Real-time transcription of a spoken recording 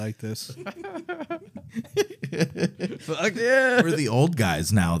like this. Fuck yeah. We're the old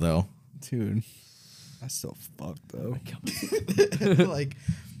guys now, though. Dude, that's still fucked, though. Like,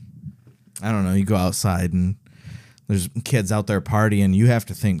 I don't know. You go outside and there's kids out there partying. You have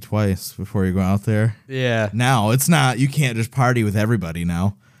to think twice before you go out there. Yeah. Now, it's not. You can't just party with everybody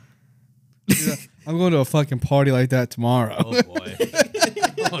now. Dude, I'm going to a fucking party like that tomorrow. Oh, boy.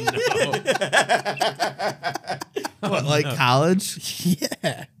 Oh, no. What, like college?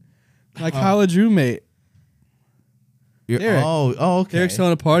 Yeah. My college roommate. Derek. Oh, okay. Derek's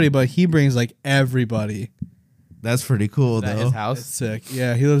throwing a party, but he brings like everybody. That's pretty cool, Is that though. his It's house? sick.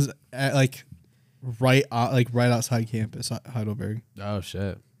 Yeah, he lives at like right outside campus, Heidelberg. Oh,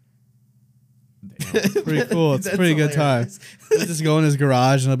 shit. Pretty cool. It's a That's pretty good time. hilarious. We'll just go in his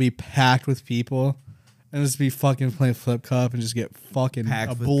garage and it'll be packed with people, and just be fucking playing flip cup and just get fucking Packed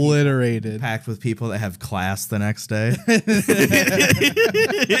with obliterated. Packed with people that have class the next day.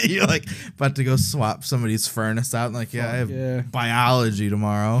 You're like about to go swap somebody's furnace out. And like, yeah, I have yeah. biology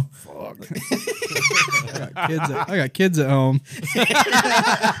tomorrow. Fuck. I got kids at home.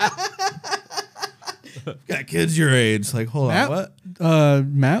 Got kids your age. Like, hold Matt, on, what?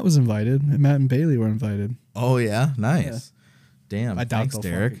 Matt was invited. Matt and Bailey were invited. Oh yeah, nice. Damn, I doubt thanks, they'll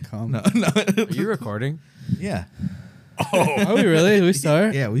Derek. fucking come. No, no. Are you recording? Yeah, Are we really? Did we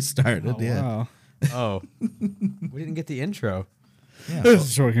start? yeah, we started. Oh, yeah, wow. Oh. We didn't get the intro. yeah. This is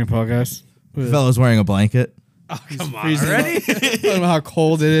a Short King Podcast. Fella's wearing a blanket. Oh, come on. Freezing Already? Talking about how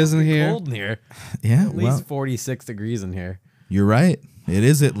cold it is in here. Cold in here. Yeah, At least 46 degrees in here. you're right. It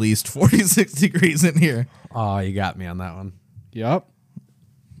is at least 46 degrees in here. Oh, you got me on that one. Yep.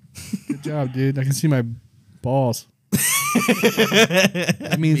 Good job, dude. I can see my balls.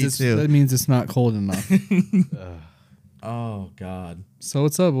 That means Me it's too. that means it's not cold enough. Oh God. So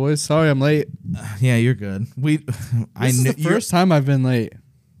what's up, boys? Sorry I'm late. Yeah, you're good. This is the first time I've been late.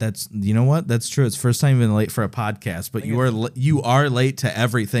 That's, you know what? That's true. It's the first time you've been late for a podcast, but you are late to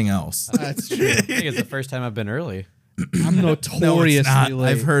everything else. That's true. I think it's the first time I've been early. I'm No, it's notoriously not. late.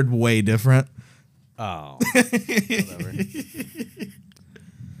 I've heard way different. Oh. Whatever.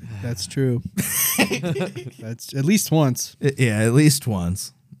 That's true. That's at least once. Yeah, at least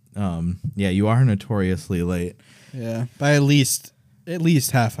once. Yeah, you are notoriously late. Yeah, by at least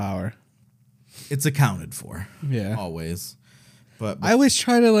half hour. It's accounted for. Yeah. Always. But I always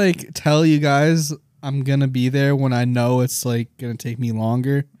try to like tell you guys I'm gonna be there when I know it's like gonna take me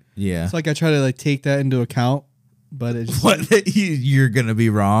longer. yeah. It's like I try to like take that into account, but it just What? You're gonna be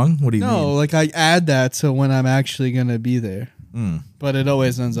wrong? What do you no, mean? like I add that to when I'm actually gonna be there. Mm. But it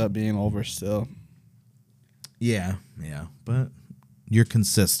always ends up being over still. Yeah, but you're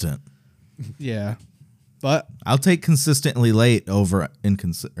consistent. Yeah. But I'll take consistently late over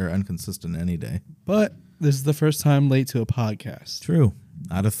inconsistent any day. this is the first time late to a podcast. True.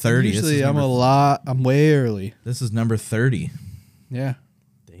 Out of 30, Usually I'm way early. this is number 30. Yeah.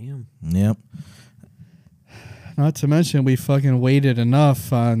 Damn. Yep. Not to mention we fucking waited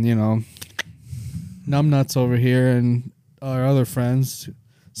enough on, numbnuts over here and our other friends.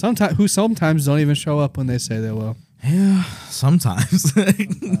 Sometimes don't even show up when they say they will. Yeah, sometimes.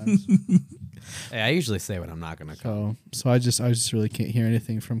 Hey, I usually say when I'm not going to come. So I just really can't hear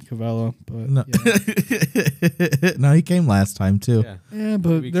anything from Covella. But No. yeah. No, he came last time too. Yeah. Yeah,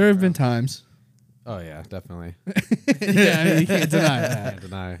 but Weeks there have ago. been times. Oh, yeah, definitely. Yeah, I mean, you can't deny that. Can't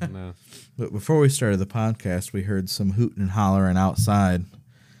deny. No. But before we started the podcast, we heard some hooting and hollering outside,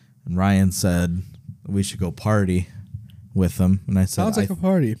 and Ryan said we should go party with them. And I said, Sounds like a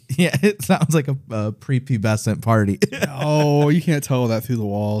party. yeah, it sounds like a prepubescent party. Oh, you can't tell that through the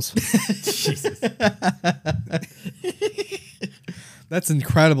walls. Jesus. That's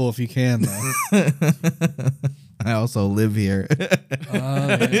incredible if you can, though. I also live here.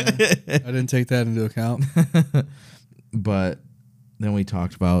 Yeah. I didn't take that into account. But then we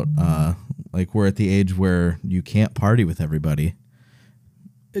talked about like we're at the age where you can't party with everybody.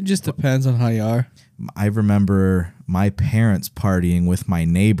 It just depends on how you are. I remember my parents partying with my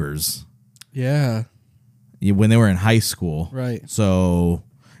neighbors Yeah, when they were in high school. right. So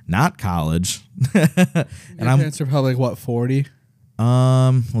not college. Your And I'm parents are probably, what, 40?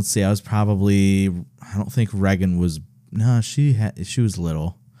 let's see, I was probably, I don't think Reagan was, no, she was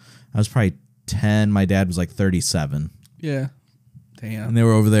little. I was probably 10. My dad was like 37. Yeah. Damn. And they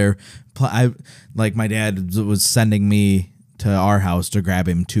were over there. My dad was sending me to our house to grab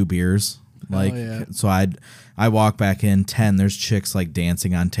him 2 beers. Like, yeah. so I walk back in 10. There's chicks like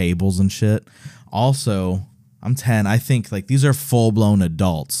dancing on tables and shit. Also, I'm 10. I think like these are full blown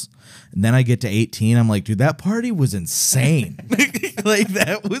adults. And then I get to 18. I'm like, dude, that party was insane. Like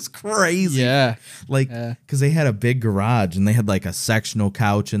that was crazy. Yeah. Like, Yeah. because they had a big garage and they had like a sectional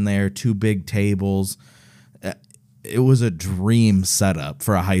couch in there, 2 big tables. It was a dream setup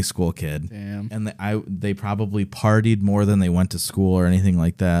for a high school kid. Damn. And they probably partied more than they went to school or anything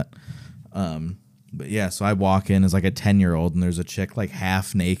like that. But yeah, so I walk in as like a 10-year-old and there's a chick like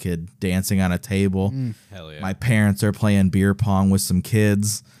half naked dancing on a table. Hell yeah. My parents are playing beer pong with some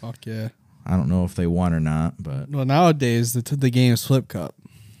kids. Fuck yeah. I don't know if they won or not, but Well, nowadays the game is Flip Cup.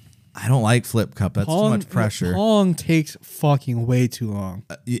 I don't like Flip Cup. That's too much pressure. Pong takes fucking way too long.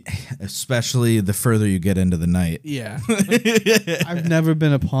 Especially the further you get into the night. Yeah. I've never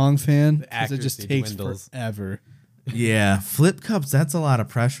been a Pong fan because it just accuracy takes dwindles. forever. Yeah, Flip Cups, that's a lot of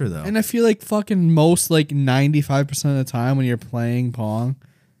pressure though. And I feel like fucking most, like 95% of the time when you're playing Pong,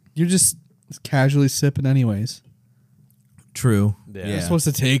 you're just casually sipping anyways. True. Yeah. You're supposed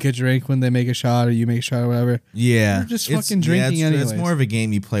to take a drink when they make a shot or you make a shot or whatever. Yeah. You're just It's- fucking drinking it's, anyways. It's more of a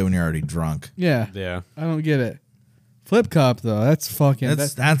game you play when you're already drunk. Yeah. Yeah. I don't get it. Flip Cup, though, that's fucking...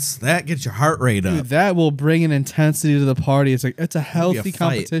 That gets your heart rate up. Dude, that will bring an intensity to the party. It's a healthy fight.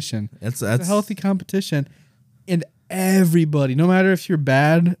 competition. It's It's a healthy competition. And everybody, no matter if you're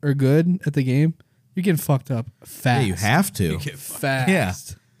bad or good at the game, you're getting fucked up fast. Yeah, you have to. Fast. Yeah.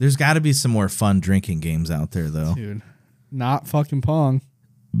 There's got to be some more fun drinking games out there though. Dude, not fucking Pong.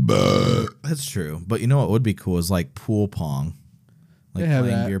 That's true. But you know what would be cool is like pool pong. Like They have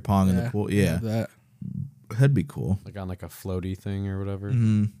playing that. beer pong in the pool. they Yeah. have that. That'd be cool. Like on like a floaty thing or whatever.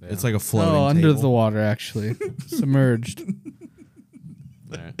 Mm-hmm. Yeah. It's like a floating Oh, under table. the water, actually. Submerged.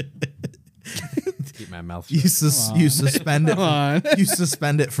 All right. Keep my mouth You, shut. you suspend it. Come on. You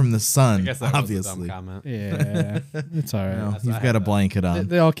suspend it from the I sun. guess that Obviously, was a dumb comment. Yeah, it's all right. No, That's- you've I got had a that. blanket They, on.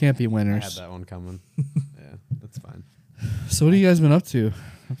 they all can't be I had winners. that one coming. Yeah, that's fine. So what have you guys been up to?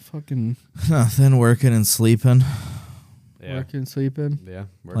 Fucking Nothing. Working and sleeping. Yeah. working, sleeping. Yeah.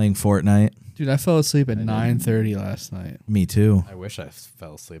 Playing Fortnite. Dude, I fell asleep at I did. 9:30 last night. Me too. I wish I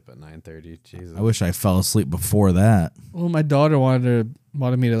fell asleep at 9:30. Jesus. I wish I fell asleep before that. Well, my daughter wanted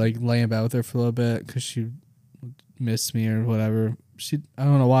me to like lay in bed with her for a little bit because she missed me or whatever. I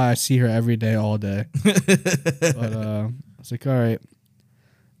don't know why I see her every day, all day. But I was like, all right.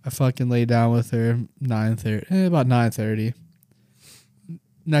 I fucking lay down with her 9:30, about 9:30.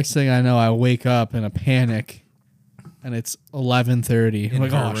 Next thing I know, I wake up in a panic, and it's 11:30. I'm In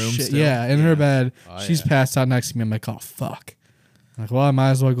like, her oh room shit, still? yeah, in her bed. Oh, She's yeah. passed out next to me. I'm like, oh fuck. I'm like, well, I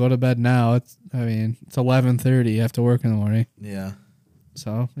might as well go to bed now. It's 11:30. You have to work in the morning. Yeah.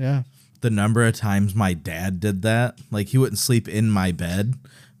 So yeah, The number of times my dad did that, like he wouldn't sleep in my bed,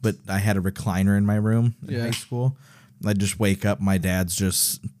 but I had a recliner in my room in Yeah. high school. I'd just wake up, my dad's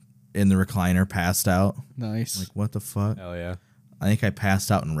just in the recliner, passed out. nice. Like, what the fuck? Hell yeah. I think I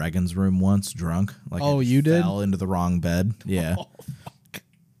passed out in Regan's room once, drunk. Like, Oh, I you did? fell into the wrong bed. Yeah.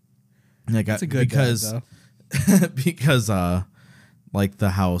 Like, That's a good because dad, though. because like the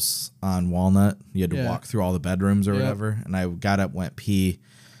house on Walnut, you had to Yeah. walk through all the bedrooms or Yep. whatever, and I got up, went pee,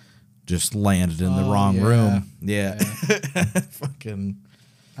 just landed in the Oh, wrong yeah. room. Yeah. Fucking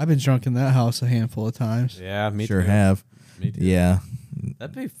I've been drunk in that house a handful of times. Yeah, me sure too. have. Me too. Yeah.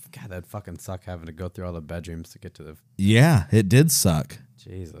 That'd fucking suck having to go through all the bedrooms to get to the. Yeah, it did suck.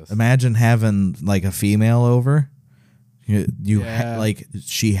 Jesus. Imagine having like a female over. Yeah. Like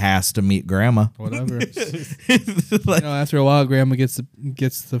she has to meet grandma. Whatever. Like, After a while, Grandma gets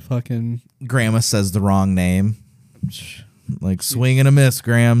the fucking. grandma says the wrong name. Like swing and a miss,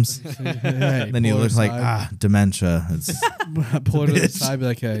 Grams. Then you look like dementia. It's Pull her to the bitch. side, be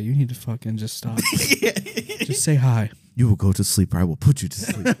like, hey, you need to fucking just stop. Just say hi. you will go to sleep or I will put you to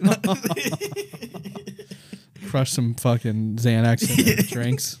sleep. Crush some fucking Xanax in her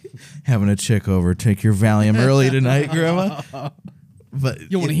drinks. Having a chick over, take your Valium early tonight, grandma. But You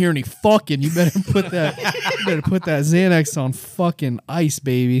don't want to hear any fucking. You better put that. Xanax on fucking ice,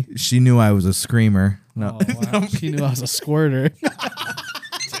 baby. she knew I was a screamer. No. Oh, wow. She knew I was a squirter.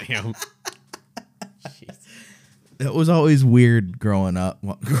 Damn. It was always weird growing up.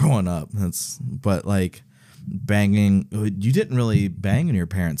 But like banging. You didn't really bang in your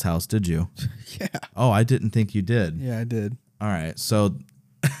parents' house, did you? Yeah. Oh, I didn't think you did. Yeah, I did. All right. So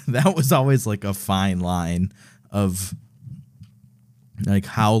that was always like a fine line of like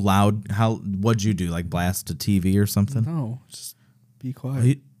how loud, what'd you do? Like blast a TV or something? No, just be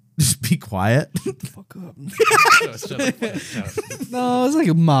quiet. Just be quiet. Fuck up. Shut up. No, it was like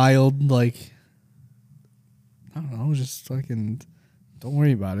a mild, like, I don't know, just fucking, don't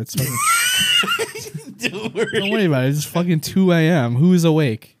worry about it. It's fucking, don't worry about it. It's fucking 2 a.m. Who's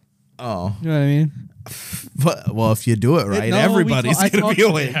awake? Oh. You know what I mean? But, well, if you do it right, No, everybody's gonna be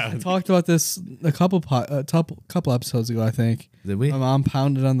awake. I talked about this a couple episodes ago, I think. Did we? My mom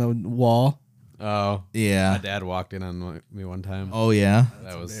pounded on the wall. Oh, Yeah. my dad walked in on me one time. Oh yeah.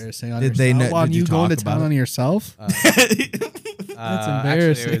 That was Embarrassing. On Did they yourself. know- On did you you going to talk about town it? on yourself? that's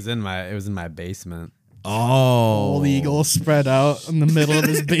embarrassing. Actually, it was in my basement. Oh. Old eagle spread out in the middle of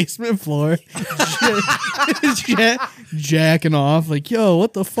his basement floor, jacking off like, "Yo,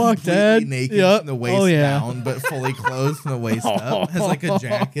 what the fuck, Completely Dad?" naked Yep. from the waist Oh yeah, down, but fully clothed from the waist up. Has like a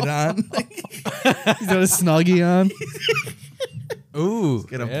jacket on. he's got a snuggie on, Ooh,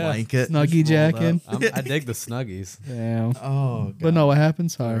 Get a blanket. snuggie just rolled jacket. up. I dig the snuggies. Damn. Oh, God. But no, what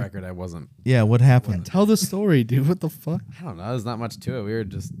happened? For the Sorry. record, I wasn't. Yeah, what happened? Tell the story, dude. What the fuck? I don't know. There's not much to it. We were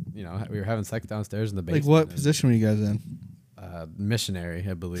just, we were having sex downstairs in the Like, basement. what and, position were you guys in? missionary,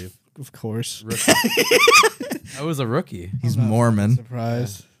 I believe. Of course. I was a rookie. He's Mormon.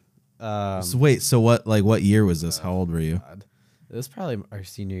 Surprised. So wait, so what year was this? How old were you? God. It was probably our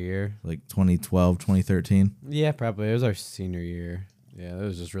senior year. Like 2012, 2013? Yeah, probably. It was our senior year. Yeah, it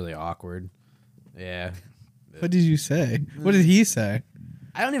was just really awkward. Yeah. What did you say? What did he say?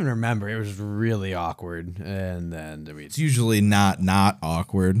 I don't even remember. It was really awkward. And then we It's usually not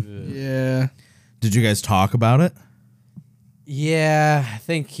awkward. Yeah. Did you guys talk about it? Yeah, I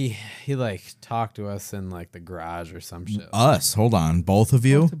think he like talked to us in like the garage or some shit. Us. Hold on. Both of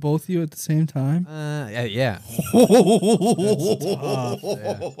you? To both of you at the same time? Yeah. Yeah.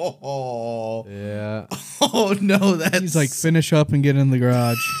 Oh no, that's He's like, finish up and get in the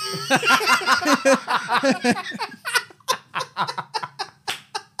garage.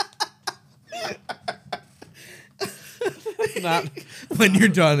 Not when you're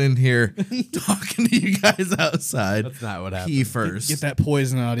done in here talking to you guys outside. that's not what happened. Pee first. Get that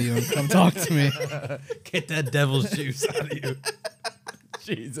poison out of you and come talk to me. Get that devil's juice out of you.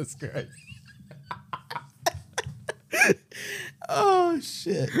 Jesus Christ. Oh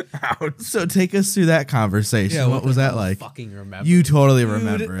shit! So take us through that conversation. Yeah, what was that like? Fucking remember. You totally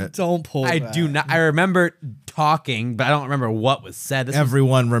remember it. Don't pull I that. do not. I remember talking, but I don't remember what was said. This was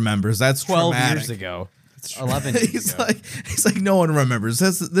Everyone rememers. That's 12 traumatic. years ago. 11 years He's ago. like no one remembers.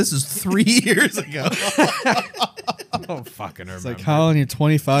 This is 3 years ago. I don't fucking remember. It's like, Colin, you're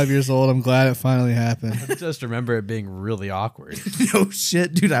 25 years old. I'm glad it finally happened. I just remember it being really awkward. No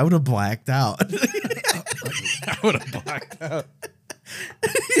shit, dude. I would have blacked out. I would have blacked out.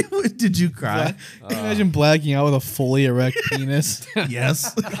 Did you cry? Can you imagine blacking out with a fully erect penis?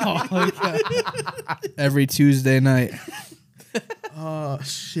 Yes. Oh my God. Every Tuesday night. Oh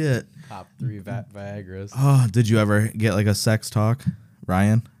shit. Top 3 Viagras. Oh, did you ever get like a sex talk,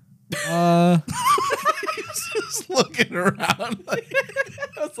 Ryan? Just looking around. Like,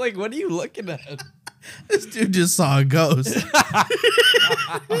 I was like, what are you looking at? this dude just saw a ghost.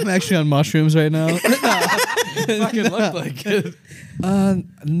 I'm actually on mushrooms right now. It fucking looked like it.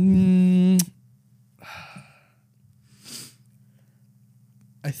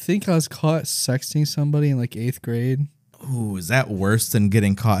 I think I was caught sexting somebody in like 8th grade. Ooh, is that worse than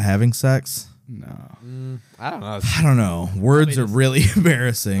getting caught having sex? No. I don't know. I don't know. Words are really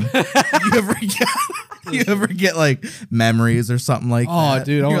embarrassing. You ever get like memories or something like that? Oh,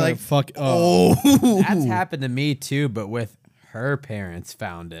 dude, I You're want like, to fuck. Oh, That's happened to me too, but with her parents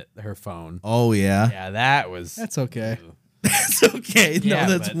found it, her phone. oh yeah. Yeah, that was. that's okay. That's okay. Yeah,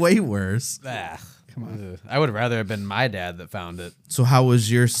 No, that's but- way worse. Come on. I would rather have been my dad that found it. So how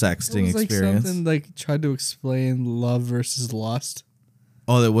was your It sexting was like experience? something like tried to explain love versus lust.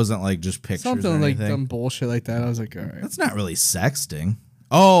 Oh, it wasn't like just pictures Something or like anything? dumb bullshit like that. I was like, all right. That's not really sexting.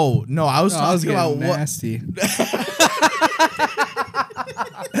 Oh, no, I was No, I was talking about getting what nasty.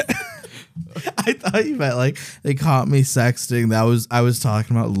 I thought you meant like they caught me sexting. I was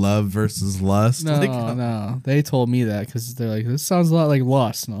talking about love versus lust. No, Like, no. They told me that because they're like, this sounds a lot like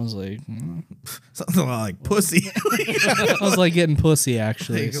lust. And I was like, something like pussy. I was like getting pussy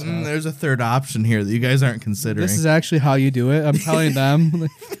actually. Like, so. there's a third option here that you guys aren't considering. This is actually how you do it. I'm telling them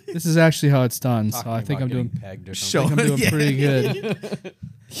like, this is actually how it's done. So I Talking think about I'm doing. getting pegged or I something. think I'm doing Yeah. pretty good.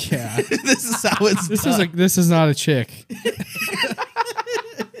 Yeah. This is how it's This done. is like this is not a chick.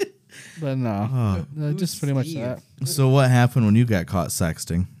 But no, just pretty much Steve? that. So what happened when you got caught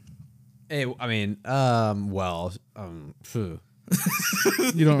sexting? Hey, I mean, phew.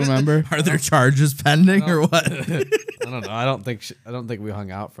 You don't remember? Are there charges pending or what? I don't know. I don't think we hung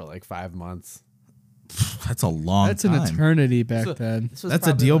out for like 5 months. That's a long That's time. an eternity back then. This was That's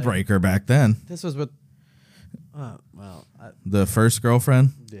a probably, deal like- breaker back then. This was with Well, The first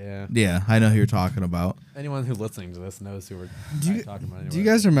girlfriend? yeah. Yeah, I know who you're talking about. Anyone who's listening to this knows who we're talking about. Anyway. Do you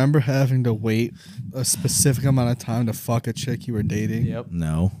guys remember having to wait a specific amount of time to fuck a chick you were dating? Yep,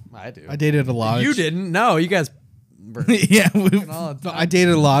 No. I do. I dated a lot. You of didn't? No, you guys. Were Yeah, all the No, time. I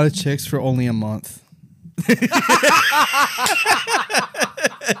dated a lot of chicks for only a month.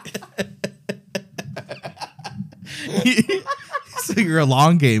 So you're a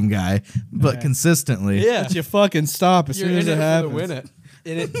long game guy, but Yeah. consistently. Yeah. But you fucking stop as You're soon as in it it happens. to win it.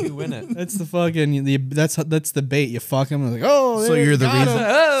 In it to win it. That's the fucking that's the bait. You fuck them and like, oh, So you're the got reason. him.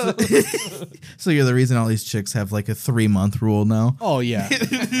 Oh. So you're the reason all these chicks have like a 3-month rule now. Oh yeah,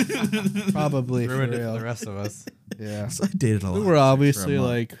 probably for Ruined it for real. the rest of us. Yeah, So I dated a lot. we of were chicks for a obviously month.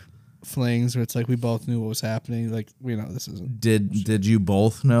 like flings where it's like we both knew what was happening. Like we know this isn't. Did you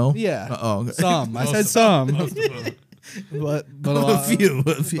both know? Yeah, Oh, some. I said some, but a lot. a few.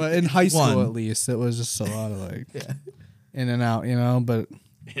 But in high school, One. at least, it was just a lot of like in and out, But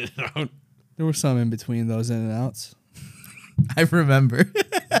there were some in between those in and outs. I remember.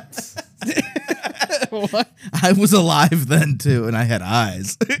 What? I was alive then too, and I had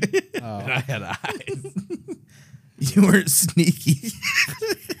eyes. I had eyes. You weren't sneaky.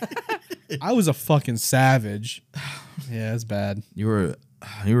 I was a fucking savage. Yeah, it's bad. You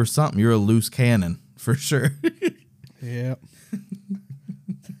were something. You were a loose cannon for sure. Yeah.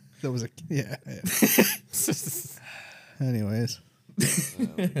 That was yeah. Anyways. Oh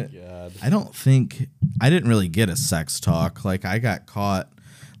my God. I didn't really get a sex talk. Like I got caught.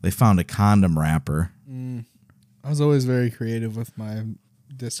 They found a condom wrapper. I was always very creative with my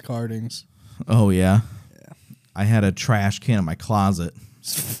discardings. Oh yeah. I had a trash can in my closet.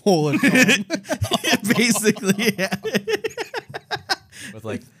 It's full of cum. Basically, yeah. With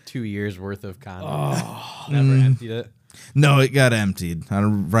like 2 years worth of condoms. Never emptied it. No, it got emptied on a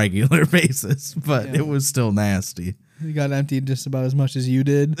regular basis, but Yeah. it was still nasty. You got emptied just about as much as you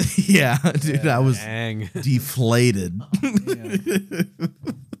did. Yeah, dude, I was Dang. deflated. Yeah.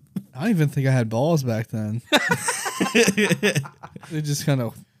 I don't even think I had balls back then. They just kind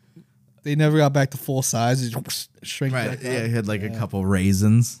of. They never got back to full size. They just shrink Right. back Yeah, up. I had like a couple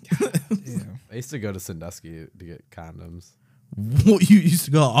raisins. Yeah. I used to go to Sandusky to get condoms You used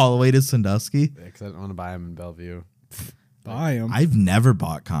to go all the way to Sandusky? because I didn't want to buy them in Bellevue. Buy them. I've never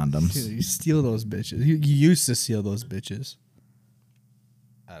bought condoms. You steal those bitches. You used to steal those bitches.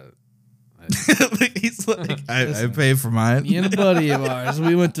 He's like, I pay for mine. Me and a buddy of ours,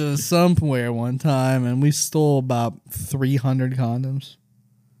 we went to somewhere one time and we stole about 300 condoms.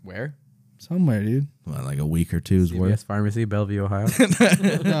 Where? Somewhere, dude. What, like a week or two's CVS worth? Pharmacy, Bellevue, Ohio.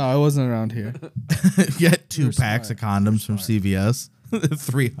 No, I wasn't around here. Get 2 You're packs smart. of condoms from CVS.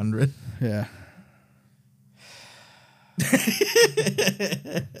 300. Yeah.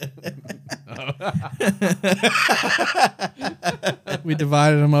 We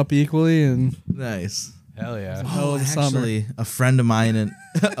divided them up equally, and Nice. Hell yeah. hell of a summer. Actually, a friend of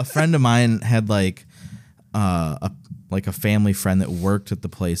mine had like a family friend that worked at the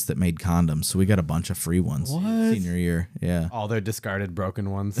place that made condoms, so we got a bunch of free ones. What? Senior year, yeah. All their discarded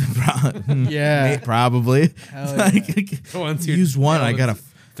broken ones. yeah. Probably. Hell Like, The ones who used one, I failed got a ins-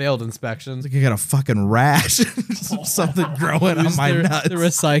 failed inspections. like I got a fucking rash, something growing on my nuts. They're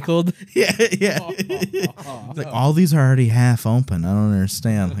recycled. Yeah, yeah. It's like all these are already half open. I don't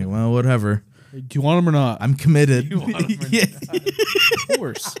understand. Like, well, whatever. Do you want them or not? I'm committed. You want 'em or Yeah, Of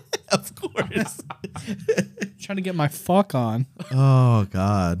course. of course. Trying to get my fuck on. Oh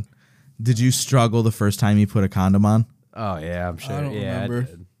God, did you struggle the first time you put a condom on? Oh yeah, I'm sure. I don't yeah, remember.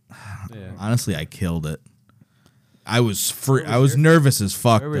 I did. Yeah. Honestly, I killed it. I was I was nervous as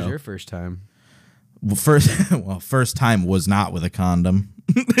fuck. Where was though. your first time? Well, first time was not with a condom.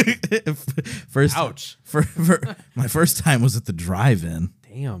 First, Ouch. my first time was at the drive-in.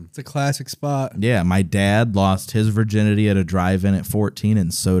 Damn. It's a classic spot. Yeah, my dad lost his virginity at a drive-in at 14,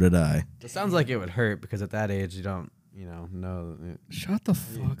 and so did I. It sounds like it would hurt because at that age you don't, know. Shut the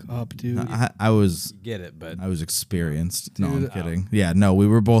fuck up, dude. I was You get it, but I was experienced. No, I'm Dude, kidding. Yeah, no, we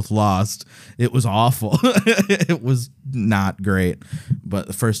were both lost. It was awful. It was not great. But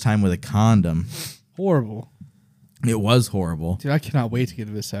the first time with a condom, Horrible. it was horrible. Dude, I cannot wait to get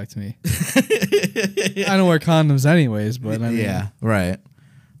a vasectomy. I don't wear condoms anyways, but I mean, Yeah, right.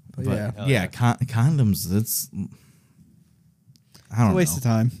 but But yeah. Hell yeah, yeah. condoms. It's I It's don't a know. waste of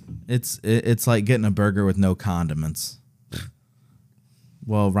time. It's like getting a burger with no condiments.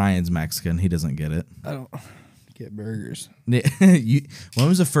 Well, Ryan's Mexican. He doesn't get it. I don't get burgers. When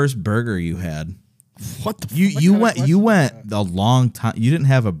was the first burger you had? What the? You went a long time. You didn't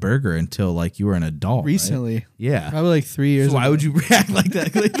have a burger until like you were an adult. Right? Recently, Yeah. probably like 3 years. So why ago. would you react like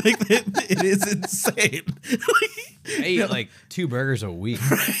that? It is insane. I eat like 2 burgers a week.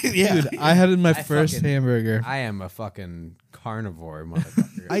 Yeah. Dude, I had my I first fucking- hamburger. I am a fucking carnivore,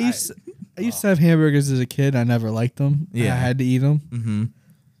 motherfucker. I used to have hamburgers as a kid. I never liked them. Yeah. I had to eat them. Mm-hmm.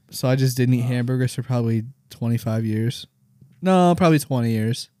 So I just didn't eat hamburgers for probably 25 years. No, probably 20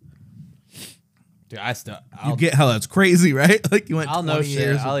 years. Dude, You get how that's crazy, right? Like you went. I'll 20 no shit.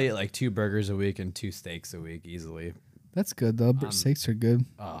 years. I'll eat like 2 burgers a week and 2 steaks a week easily. That's good though. Steaks are good.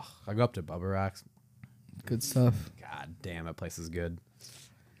 Oh, I go up to Bubba Rocks. Good stuff. God damn, that place is good.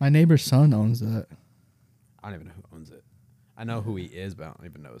 My neighbor's son owns that. I don't even know who owns it. I know who he is, but I don't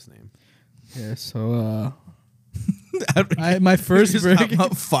even know his name. Yeah. So my first Just burger. I'm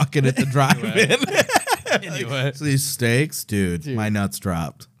fucking at the drive-in. Anyway, So these steaks, dude, Dude. my nuts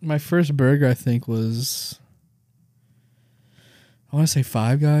dropped. My first burger, I think, was. I want to say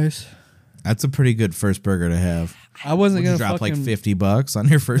Five Guys. That's a pretty good first burger to have. I wasn't Would you gonna drop like fucking- $50 on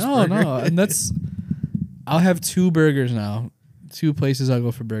your first No, burger? no, and that's. I'll have 2 burgers now. 2 places I'll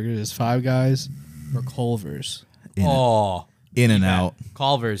go for burgers is Five Guys or Culver's. In and out.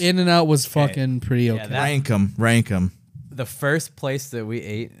 Culver's. In-N-Out was fucking pretty okay. that- Rank them. The first place that we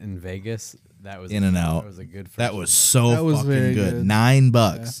ate in Vegas, that was In-N-Out. That was a good. First That was one. so That was fucking very good. good.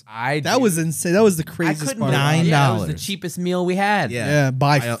 $9. That was insane. That was the I craziest couldn't. part. $9. Yeah, that was the cheapest meal we had. Yeah,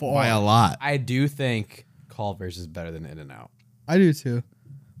 by far. By a lot. I do think Culver's is better than In-N-Out. I do too.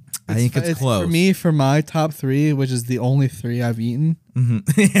 I think it's close. For me, for my top 3, which is the only 3 I've eaten,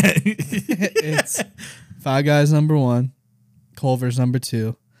 it's Five Guys number 1, Culver's number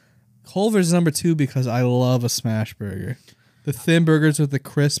 2. Culver's number 2 because I love a smash burger. The thin burgers with the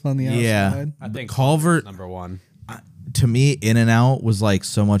crisp on the Yeah. outside. I think Culver- Culver's number 1. To me, In-N-Out was like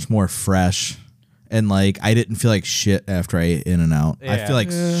so much more fresh. And like I didn't feel like shit after I ate In-N-Out. I Yeah. feel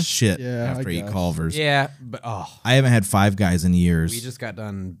like Yeah. shit Yeah, after I I eat guess. Culver's. Yeah, but I haven't had Five Guys in years. we just got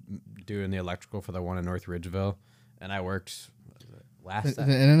done doing the electrical for the one in North Ridgeville, and I worked last. The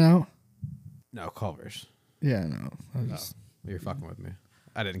In-N-Out? No, Culver's. Yeah, no. I was You're fucking with me.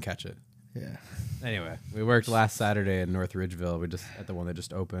 I didn't catch it. yeah. Anyway, we worked last Saturday in North Ridgeville. We just at the one that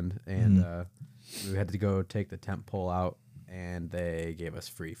just opened, and we had to go take the tent pole out, and they gave us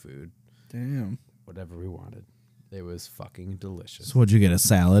free food, Damn. whatever we wanted. It was fucking delicious. So what'd you get? A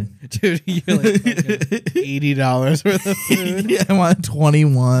salad? Dude, you're like fucking $80 worth of food. Yeah, I want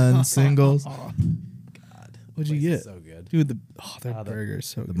 21 singles. Oh, God, what'd you place get? is so good. Dude, their the- burger's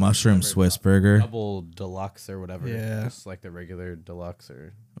so The good. mushroom Swiss burger. Double deluxe or whatever. Yeah. Just like the regular deluxe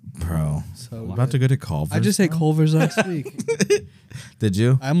or. Bro. So I'm good. about to go to Culver's. I just ate Culver's last week. Did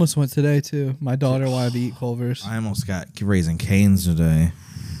you? I almost went today too. My daughter wanted to eat Culver's. I almost got Raising Cane's today.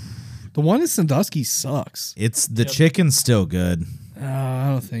 The one in Sandusky sucks. It's the chicken's still good. I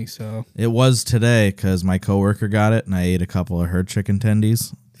don't think so. It was today because my coworker got it and I ate a couple of her chicken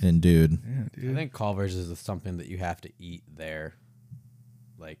tendies. And dude, Yeah, I dude. think Culver's is something that you have to eat there.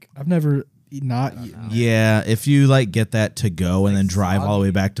 Like, I've never not eaten. yeah, if you like get that to go and Like then drive all the way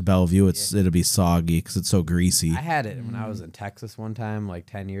soggy. back to Bellevue, it'll be soggy because it's so greasy. I had it when I was in Texas one time, like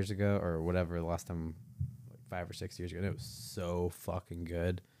 10 years ago or whatever, the last time, like 5 or 6 years ago. And it was so fucking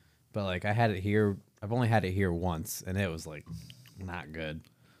good. But like I had it here. I've only had it here once, and it was like not good.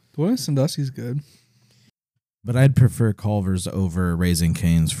 The one in Sandusky's good. But I'd prefer Culver's over Raising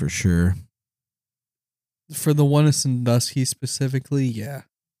Cane's for sure. For the one in Sandusky specifically, yeah.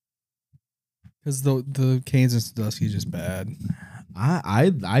 Because the Canes in Sandusky is just bad.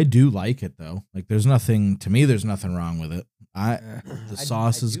 I do like it though. Like there's nothing wrong with it. The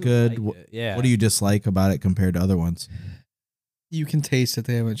sauce is do good. like it, yeah. What do you dislike about it compared to other ones? You can taste that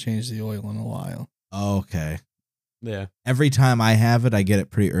they haven't changed the oil in a while. Okay. Yeah. Every time I have it, I get it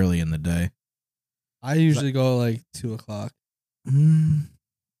pretty early in the day. I usually go like 2 o'clock.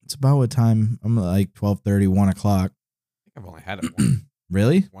 It's about what time? I'm like 12:30, 1 o'clock. I think I've only had it one,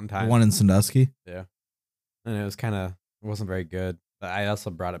 Really? one The time. one in Sandusky? Yeah. And it was it wasn't very good. But I also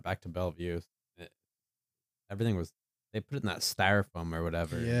brought it back to Bellevue. Everything was, they put it in that styrofoam or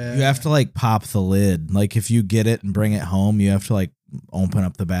whatever. Yeah. You have to like pop the lid. Like if you get it and bring it home, you have to like open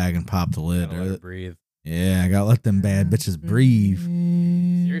up the bag and pop the lid. Gotta let it breathe. Yeah, I gotta let them bad bitches breathe.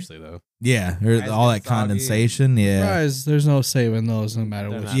 Seriously, though. Yeah, Fries all get that soggy. condensation. Yeah. Fries, there's no saving those no matter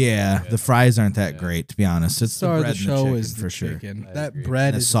They're what. not. Yeah, good. the fries aren't that Yeah. great, to be honest. It's the Star of bread the and the show chicken is for the sure. chicken. I That agree. bread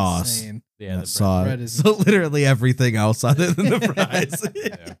And the is sauce. insane. Yeah, That the sauce. bread is So literally everything else other than the fries.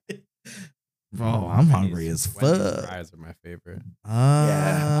 Yeah. Oh, I'm hungry Wendy's- as Wendy's fuck. fries are my favorite.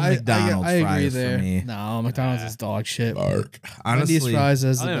 McDonald's I agree fries there. for me. No, McDonald's is dog shit. Wendy's Honestly, fries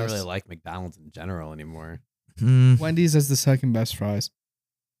is I the don't even best. really like McDonald's in general anymore. Wendy's is the second best fries.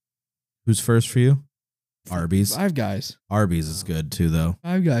 Who's first for you? Arby's. Five Guys. Arby's is good too, though.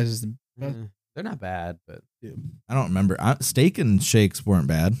 Five Guys is the best. They're not bad, but I don't remember. Steak and shakes weren't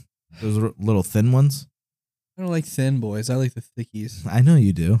bad. Those were little thin ones. I don't like thin boys. I like the thickies. I know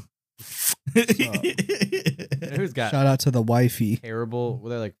you do. who's got Shout out to the wifey. terrible? Were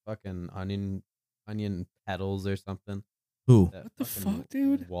they like fucking onion petals or something? Who? That What the fucking fuck,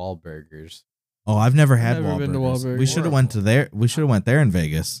 dude? Wahlburgers. Oh, I've never had I've never been to Wahlburgers. Wahlburgers. We should have went to there. We should have went there in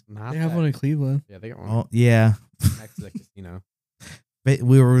Vegas. Not They have that- one in Cleveland. Yeah, they got one Oh yeah, next to the casino.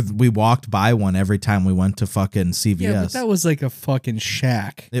 we walked by one every time we went to fucking CVS. Yeah, but that was like a fucking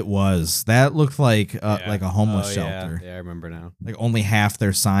shack. It was. That looked like Yeah. like a homeless Oh, shelter. Yeah, I remember now. Like only half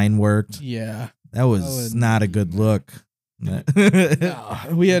their sign worked. Yeah. That was would- not a good look.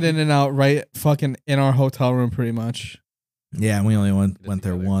 We had In-N-Out right fucking in our hotel room pretty much. Yeah, and we only went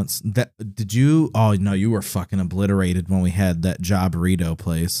there together. once. That did you? Oh no, you were fucking obliterated when we had that job burrito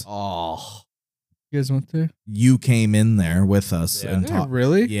place. Oh, You guys went there? You came in there with us Yeah. and Yeah, talked.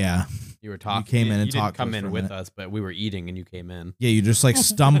 really? Yeah, you were talking. came in and you didn't talked to come us for in a with minute. us, but we were eating and you came in. yeah. You just like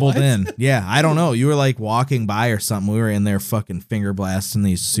stumbled What? in. Yeah, I don't know. You were like walking by or something. We were in there fucking finger blasting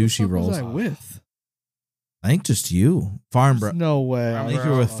these Who the sushi fuck was rolls. I with? I think just you, Farm Bro. No way. I think you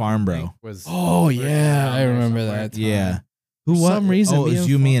were with Farm Bro. Was Oh, yeah, I or remember somewhere. that. Yeah. Who? For What? some reason, Oh, it me was and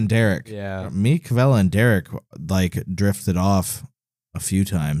you, me, Farm- and Derek. Yeah, Me, Covella, and Derek like drifted off a few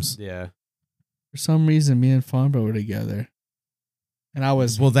times. yeah. For some reason, me and Farnborough were together. And I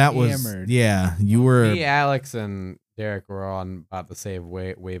was Well, that hammered. was yeah. You were Me, Alex, and Derek were on about the same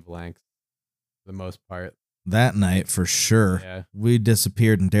wavelength, for the most part. that night for sure. Yeah. We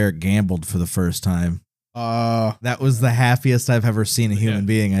disappeared and Derek gambled for the first time. Uh, That was the happiest I've ever seen a human Yeah.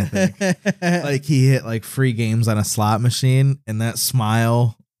 being, I think. Like he hit like free games on a slot machine and that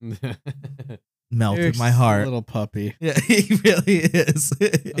smile melted Eric's my a heart. little puppy. Yeah, he really is.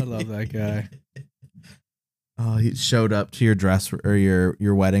 I love that guy. Oh, he showed up to your dress or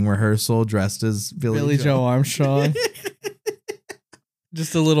your wedding rehearsal dressed as Billy Joe Armstrong.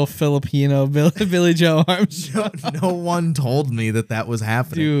 Just a little Filipino Billy Joe Armstrong. No one told me that was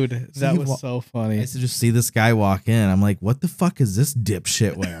happening. Dude, that he was wa- so I funny. used to just see this guy walk in. I'm like, what the fuck is this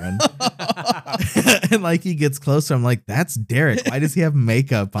dipshit wearing? And like he gets closer. I'm like, that's Derek. Why does he have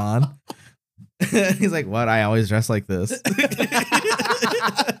makeup on? He's like, what? I always dress like this.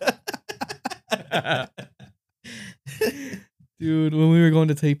 Dude, when we were going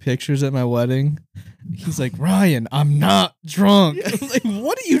to take pictures at my wedding, he's like, Ryan, I'm not drunk. I was like,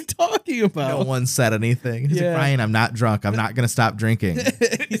 what are you talking about? No one said anything. He's Yeah. like, Ryan, I'm not drunk. I'm not gonna stop drinking.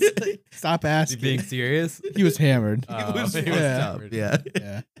 He's like, stop Is he asking. being serious? He was hammered. Oh, It was he fucked yeah. up. Yeah.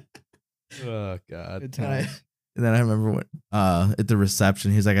 Yeah. Oh God. Good And, I- times. and then I remember when at the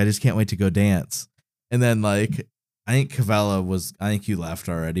reception, he's like, I just can't wait to go dance. And then like I think Covella was I think you left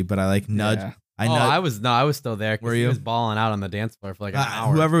already, but I like nudged Yeah. I Oh, nudged I was still there. 'Cause Were he you? was balling out on the dance floor for like an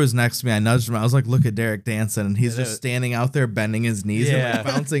hour. whoever was next to me, I nudged him. I was like, look at Derek dancing, and he's Yeah, just standing out there bending his knees and Yeah. like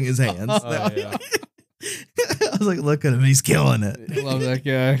bouncing his hands. Oh, yeah. I was like, look at him, he's killing it. I love that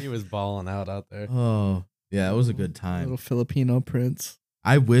guy. He was balling out there. Oh, yeah, it was a good time. Little Filipino prince.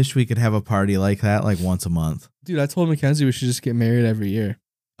 I wish we could have a party like that like once a month. Dude, I told Mackenzie we should just get married every year.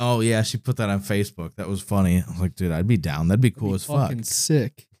 Oh yeah, she put that on Facebook. That was funny. I was like, dude, I'd be down. That'd be cool That'd as be fuck. fucking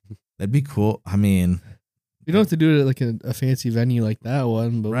sick. That'd be cool. I mean, You don't have to do it at like a fancy venue like that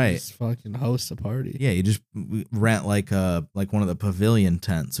one, but we Right. just fucking host a party. yeah, you just rent like one of the pavilion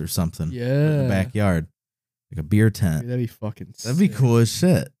tents or something. In Yeah. the backyard, like a beer Dude, tent. that'd be fucking That'd be sick. cool as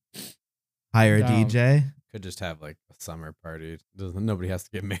shit. Hire a Down. DJ. Could just have like a summer party. Nobody has to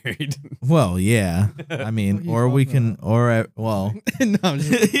get married. Well, yeah. I mean, What are you or we talking can, or well, no, I'm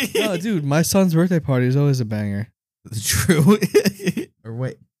just, no, dude, my son's birthday party is always a banger. true. Or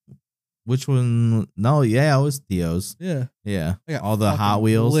wait, which one? No, yeah, it was Theo's. Yeah. Yeah, I got all the fucking Hot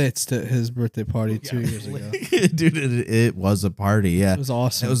Wheels. blitzed at his birthday party 2 years ago. Dude, it was a party. Yeah, It was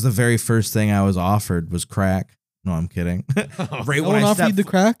awesome. it was the very first thing I was offered was crack. No, I'm kidding. Right no one offered you the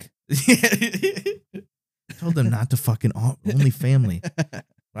crack? I told them not to fucking only family.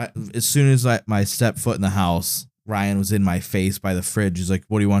 Right, as soon as my step foot in the house, Ryan was in my face by the fridge. He's like,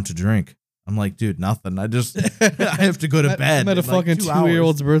 "What do you want to drink?" I'm like, "Dude, nothing. I just I have to go to bed." I'm at a in, like, fucking 2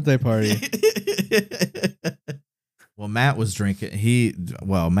 2-year-old's birthday party. Well, Matt was drinking.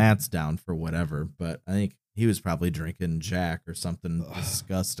 Matt's down for whatever, but I think he was probably drinking Jack or something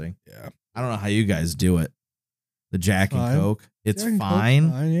disgusting. Yeah. I don't know how you guys do it. The Jack and Fine. Coke. It's Jack and Coke's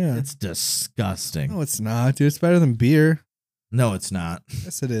fine. yeah. It's disgusting. No, it's not, dude. It's better than beer. No, it's not.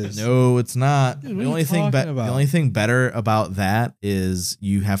 Yes, it is. No, it's not. Dude, what the are only you thing talking about? the only thing better about that is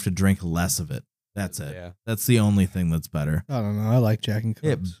you have to drink less of it. That's it. Yeah. That's the only thing that's better. I don't know. I like Jack and It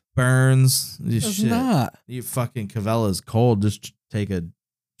Coke. burns. It's Shit. not. You fucking Covella's cold. Just take a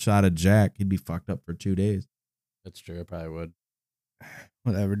shot of Jack. He'd be fucked up for 2 days. That's true. I probably would.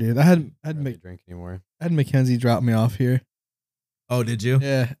 Whatever, dude. I had Hardly drink anymore. Mackenzie drop me off here. Oh, did you?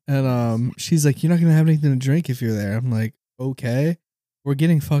 Yeah, and she's like, "You're not gonna have anything to drink if you're there." I'm like, "Okay, we're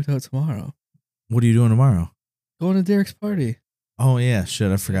getting fucked out tomorrow. What are you doing tomorrow? Going to Derek's party." Oh yeah,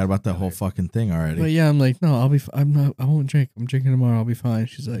 shit. I forgot about that whole fucking thing already. But yeah, I'm like, "No, I'll be. I'm not. I won't drink. I'm drinking tomorrow. I'll be fine."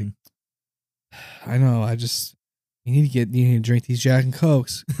 She's like, "I know. You need to drink these Jack and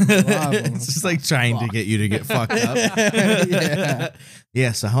Cokes." It's just like trying to get you to get fucked up. Yeah.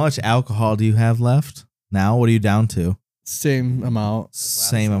 Yeah. So how much alcohol do you have left now? What are you down to? Same amount.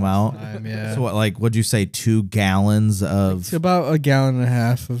 Same amount. Yeah. So what? Like, what'd you say? 2 gallons of. It's about 1.5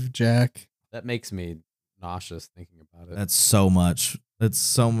 gallons of Jack. That makes me nauseous thinking about it. That's so much. That's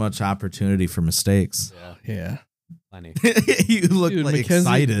so much opportunity for mistakes. yeah, Yeah. plenty. You look Dude, like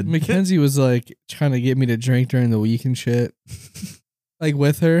excited. Mackenzie was like trying to get me to drink during the week and shit. Like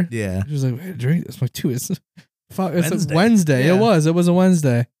with her. Yeah. She was like, "Hey, drink this." I'm like, dude, it's Wednesday. a Wednesday. Yeah. It was a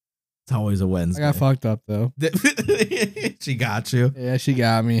Wednesday. It's always a I Wednesday. got fucked up though. She got you. Yeah, she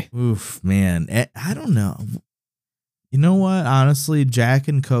got me. Oof, man. I don't know. You know what? Honestly, Jack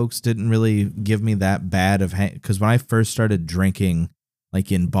and Cokes didn't really give me that bad of because when I first started drinking,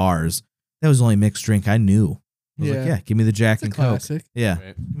 like in bars, that was the only mixed drink I knew. I was like, yeah, give me the Jack It's a and Coke. classic. Yeah,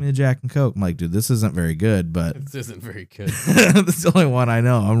 Right. give me the Jack and Coke. I'm like, dude, this isn't very good, but This isn't very good. that's the only one I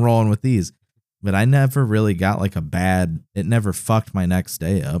know. I'm rolling with these. But I never really got like it never fucked my next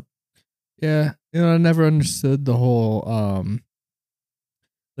day up. Yeah. I never understood the whole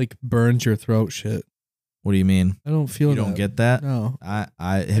like burns your throat shit. What do you mean? I don't feel You that. don't get that? No. I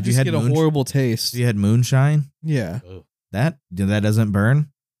I have you just had get a horrible taste. Have you had moonshine? Yeah. Ugh. That doesn't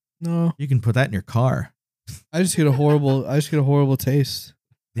burn? No. You can put that in your car. I just get a horrible taste.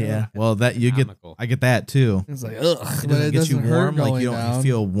 Yeah. Well, that you get Comical. I get that too. It's like, ugh. It But doesn't it get you doesn't hurt warm. Like going you don't down.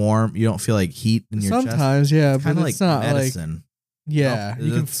 feel warm. You don't feel like heat in your chest. Sometimes, yeah, It's but kind of it's like not medicine. like, yeah, No,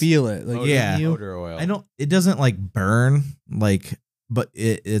 you can it's- feel it. Like, Yeah. you, Motor oil. I don't. It doesn't like burn. Like, but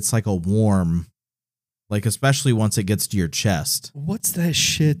it's like a warm. Like especially once it gets to your chest. what's that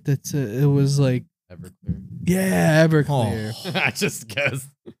shit that's, it was like, Everclear. yeah, Everclear. I just guessed.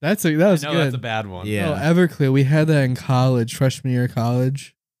 That was I know good. that's a bad one. Yeah. No, Everclear. We had that in college, freshman year of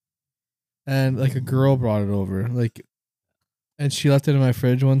college. And like a girl brought it over. Like, and she left it in my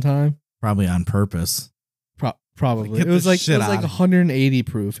fridge one time. Probably on purpose. Probably. Get It was the like shit it was like out of 180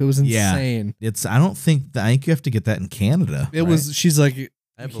 proof. It was Yeah. insane. I don't think I think you have to get that in Canada. It right? was. She's like, I you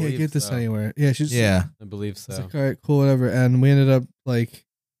can't believe get this so. anywhere. Yeah, she's. Yeah. I believe It's so. like, all right, cool, whatever. And we ended up like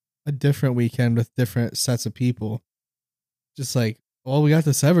a different weekend with different sets of people. Just like, well, we got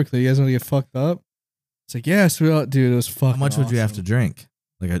this Everclear. You guys want to get fucked up? It's like, yeah, so dude, it was fucking. How much would you have to awesome. drink?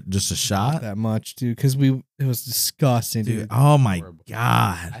 Like just a Not shot? that much, dude, because it was disgusting, dude. Dude, oh my Horrible.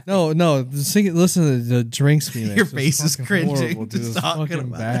 god. No, listen to the drinks we mix. Your It was face is fucking cringing horrible, dude. It just was talking fucking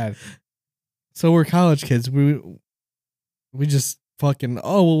about bad. So we're college kids. We just fucking,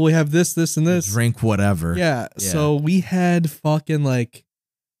 oh, well, we have this, and this. Drink whatever. Yeah. So we had fucking like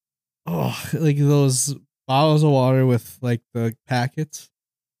those bottles of water with like the packets,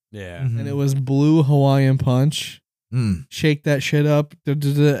 Yeah. Mhm. and it was blue Hawaiian punch. Mm. Shake that shit up, dump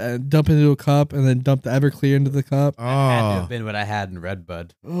it into a cup, and then dump the Everclear into the cup. That had to Oh have been what I had in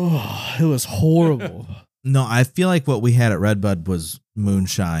Redbud. Oh, it was horrible. no, I feel like what we had at Redbud was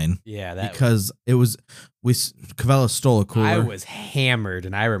moonshine Yeah, that because it was Covella stole a cooler. I was hammered,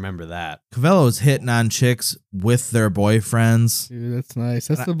 and I remember that. Covella was hitting on chicks with their boyfriends. Dude, that's nice.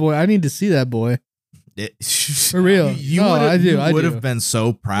 That's the boy. I need to see that boy. For real. You No, would have, I do, I would do. have been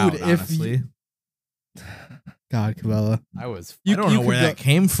so proud, Dude, if honestly. God, Covella. I was. I don't know could where that go-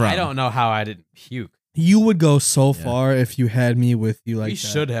 came from. I don't know how I didn't puke. You would go so Yeah. far if you had me with you like We that.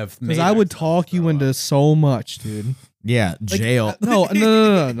 should have. Because I would talk you into so much, dude. Yeah, Like, jail. no.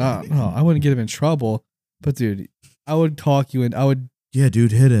 I wouldn't get him in trouble. But dude, I would talk you in. I would Yeah,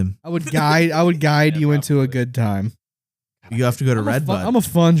 dude, hit him. guide Yeah, you into a probably. good time. You have to go to I'm a Redbud. fun, I'm a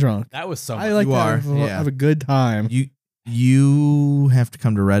fun drunk. That was so. I much like You to are, have, yeah. have a good time. You have to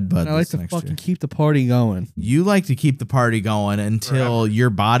come to Redbud. And I like this to next fucking year. keep the party going. You like to keep the party going until Forever. your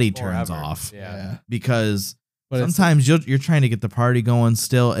body turns Forever. off. Yeah. Because But it's- sometimes you're trying to get the party going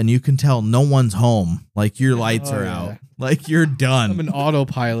still, and you can tell no one's home. Like your lights Oh, are yeah. out. Like you're done. I'm an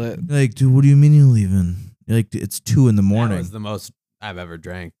autopilot. Like, dude, what do you mean you're leaving? You're like, it's 2 in the That morning. was the most I've ever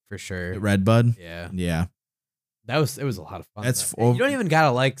drank for sure. Red Bud. Yeah. Yeah. It was a lot of fun. That's You don't even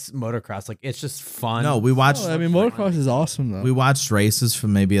gotta like motocross. Like it's just fun. No, we watched. I mean, motocross is awesome though. We watched races for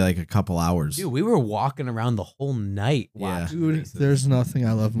maybe like a couple hours. Dude, we were walking around the whole night. Yeah. Watching Dude, races. there's nothing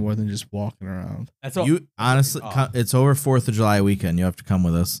I love more than just walking around. That's all. You honestly, it's over 4th of July weekend. You have to come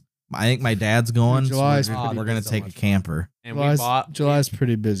with us. I think my dad's going. July's so pretty we're gonna so take a much fun. camper. And we bought. July's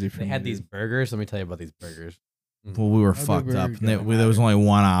pretty busy for They me. had these dude. burgers. Let me tell you about these burgers. Well, we were How fucked big up. were And you there was only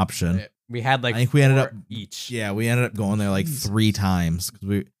one option. We had like I think we ended 4 up each. Yeah, we ended up going there like 3 times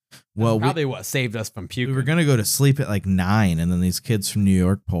because Probably what saved us from we puking. were gonna go to sleep at like 9, and then these kids from New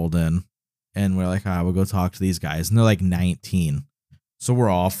York pulled in, and we're like, we'll go talk to these guys, and they're like 19, so we're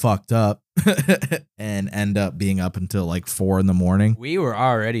all fucked up, and end up being up until like 4 in the morning. We were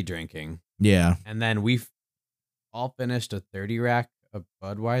already drinking, Yeah, and then we all finished a 30 rack of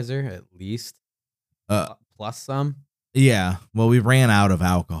Budweiser at least, plus some. yeah. Well, we ran out of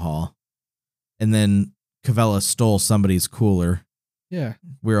alcohol, and then Covella stole somebody's cooler. Yeah.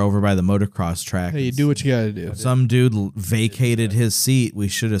 We were over by the motocross track. Hey, you do what you gotta do. Some dude vacated his seat. We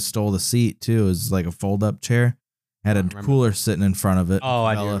should have stole the seat too. It was like a fold up chair. Had a cooler sitting in front of it. Oh,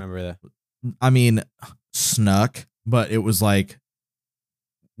 I do Covella- remember that. I mean, snuck, but it was like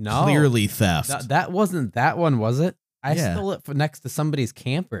No, clearly theft. that wasn't that one, was it? I Yeah. stole it for next to somebody's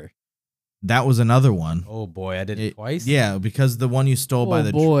camper. That was another one. Oh boy, I did it twice. Yeah, because the one you stole by Oh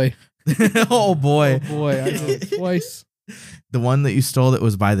the boy. oh boy, Oh boy, I did it twice. the one that you stole that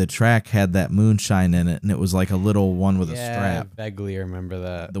was by the track had that moonshine in it, and it was like a little one with a strap. I vaguely remember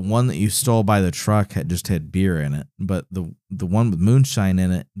that. The one that you stole by the truck just had beer in it, but the one with moonshine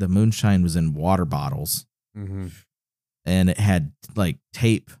in it, the moonshine was in water bottles, Mm-hmm. and it had like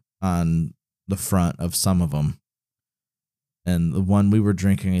tape on the front of some of them. And the one we were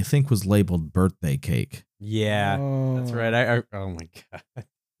drinking, I think, was labeled birthday cake. Yeah, that's right. Oh my god.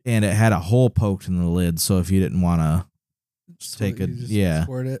 And it had a hole poked in the lid, so if you didn't want to take You a just yeah,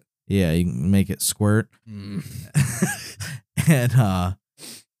 Squirt it. yeah, you can make it squirt. Mm. And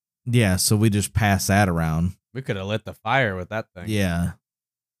yeah, so we just passed that around. We could have lit the fire with that thing. Yeah,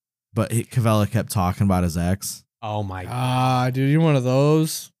 but Covella kept talking about his ex. Oh my god. Ah, dude, you're one of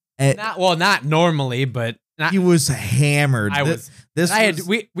those. And Not normally, but not, he was hammered. I was. This I was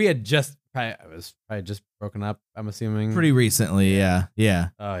had. We had just. I was probably just broken up. I'm assuming. pretty recently. Yeah, yeah.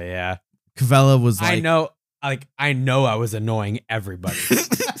 Oh yeah. Covella was like, I know. Like I know I was annoying everybody.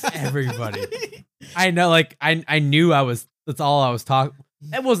 Everybody. I know. Like I knew I was. That's all I was talking.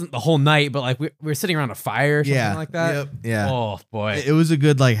 It wasn't the whole night, but like we were sitting around a fire or something yeah, like that. Yep, yeah. Oh boy. It was a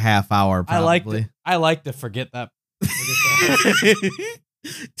good like half hour. Probably. I like to forget that.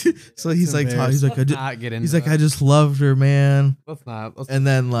 So he's like, embarrassing. I just, Not get into he's like, that. I just loved her, man. Let's not. Let's And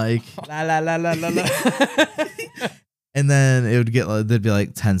then like, la la la la la la. and then it would get like, there'd be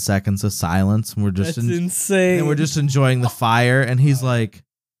like 10 seconds of silence, and we're just That's insane. and we're just enjoying the fire. And he's like,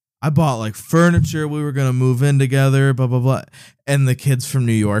 I bought like furniture. We were gonna move in together. Blah blah blah. And the kids from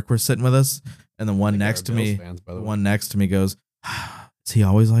New York were sitting with us, and the one next to me, the one next to me goes, "Is he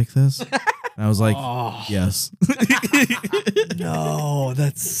always like this?" And I was like, Oh, "Yes." no,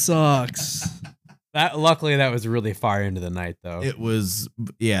 that sucks. That luckily that was really far into the night though. It was,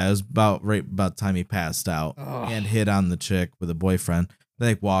 yeah, it was about right about the time he passed out Oh. and hit on the chick with a boyfriend. They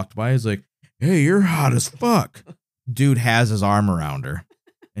like walked by. He's like, "Hey, you're hot as fuck." Dude has his arm around her,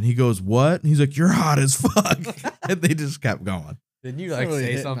 and he goes, "What?" And he's like, "You're hot as fuck." And they just kept going. Didn't you like Totally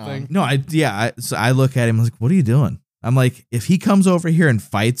say hitting on. something? No, so I look at him. I was like, "What are you doing?" I'm like, "If he comes over here and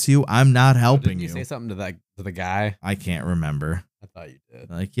fights you, I'm not helping Didn't you you." say something to the guy? I can't remember. I thought you did.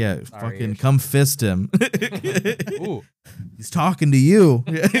 Like, yeah, Sorry. fucking come fist him. Ooh. He's talking to you.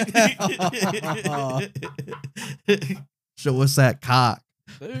 Show us that cock.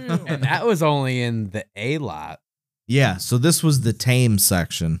 And that was only in the A lot. Yeah, so this was the tame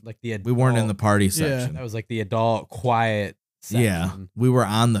section. Like the We weren't in the party Yeah. section. That was like the adult quiet section. Yeah, we were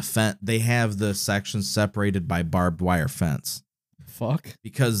on the fence. They have the sections separated by barbed wire fence Fuck.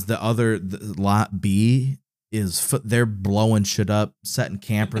 because the lot B is they're blowing shit up, setting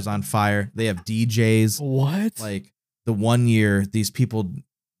campers on fire. They have DJs. What? Like the one year, these people,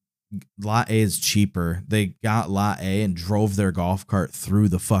 lot A is cheaper. They got lot A and drove their golf cart through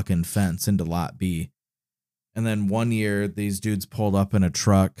the fucking fence into lot B. And then one year, these dudes pulled up in a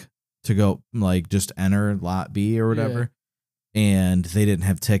truck to go like just enter lot B or whatever. And they didn't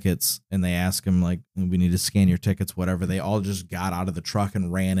have tickets. And they asked him like, we need to scan your tickets, whatever. They all just got out of the truck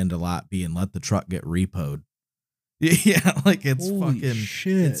and ran into lot B and let the truck get repoed. Yeah, like it's Holy fucking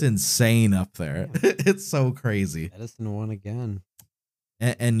shit. it's insane up there. It's so crazy. Edison won again.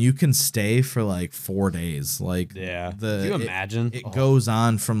 and you can stay for like 4 days. Like Yeah. Can you imagine? It goes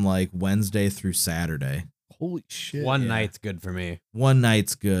on from like Wednesday through Saturday. Holy shit. One night's good for me. One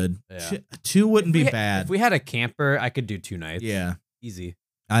night's good. Yeah. Two wouldn't be bad. If we had a camper, I could do 2 nights. Yeah. Easy.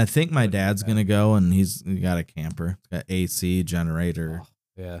 I think my dad's going to go, and he's got a camper. It's got AC, generator. Oh,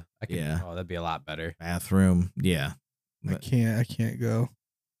 yeah. Oh, that'd be a lot better. Bathroom. Yeah. I can't go.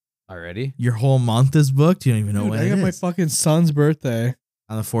 Already? Your whole month is booked? You don't even know Dude, when I it got my is. fucking son's birthday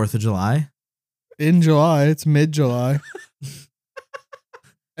On the 4th of July? in July. It's mid-July.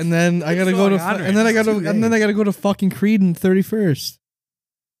 And then I gotta go to go to fucking Creed on 31st.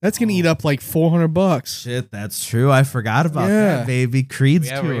 That's gonna eat up like $400. Shit, that's true. I forgot about that, baby. Creed's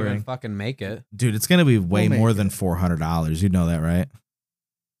Yeah, we're gonna touring. fucking make it. Dude, it's gonna be way We'll more make than $400. You know that, right?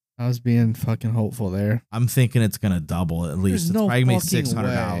 I was being fucking hopeful there. I'm thinking it's gonna double at least. It's no probably gonna be fucking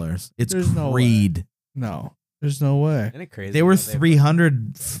 $600. It's There's no way. Creed. No, there's no way. Isn't it crazy? They were how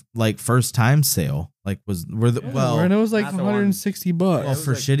 300 like first time sale. Like And it was like not the one- $160. well, it was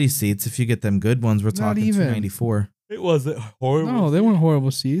for like- shitty seats, if you get them good ones, we're Not talking even. $294. It wasn't horrible. No, they weren't horrible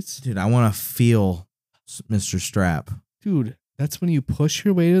seats, Dude, I want to feel Mr. Strap. dude. That's when you push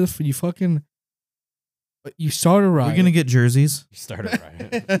your way to the you fucking. You start a ride. We're gonna get jerseys. You started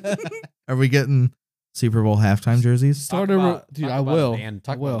right. Are we getting Super Bowl halftime jerseys? Start dude. Talk I about will. Band,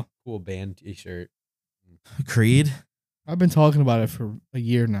 talk I will. about a cool band t-shirt. Creed. I've been talking about it for a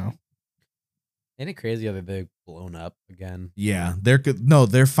year now. Ain't it crazy how they've blown up again? Yeah,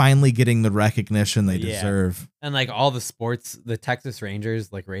 they're finally getting the recognition they Yeah. deserve. And like all the sports, the Texas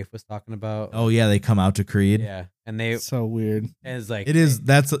Rangers, like Rafe was talking about. Oh yeah, they come out to Creed. Yeah. And they It's so weird. it's like It is.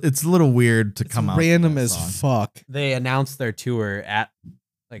 It's a little weird to It's come out. random with as that song. fuck. they announced their tour at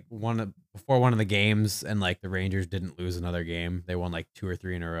like before one of the games, and like the Rangers didn't lose another game. They won like 2 or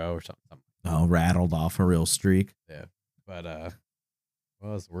 3 in a row or something. Oh, rattled off a real streak. But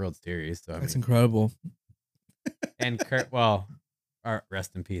well, it's the World Series, so I That's mean, incredible. and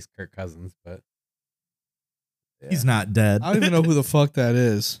rest in peace, Kirk Cousins. But He's not dead. I don't even know who the fuck that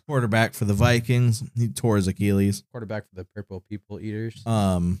is. Quarterback for the Vikings. He tore his Achilles. quarterback for the Purple People Eaters.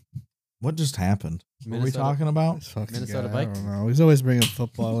 What just happened? What were we Minnesota- talking about? This fucking Minnesota guy, I Vikings? don't know. He's always bringing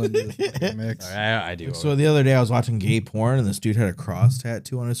football into the fucking mix. Sorry, I do. So the other day I was watching gay porn and this dude had a cross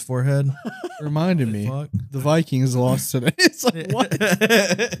tattoo on his forehead. Reminded me, Fuck. the Vikings lost today. It's like what?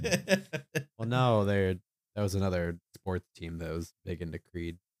 Well, no, that was another sports team that was big into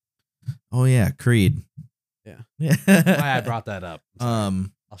Creed. Oh yeah, Creed. Yeah. Yeah. Why I brought that up. I'm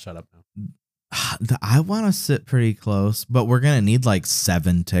sorry. I'll shut up now. I want to sit pretty close, but we're gonna need like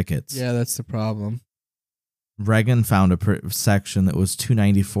 7 tickets. Yeah, that's the problem. Reagan found a section that was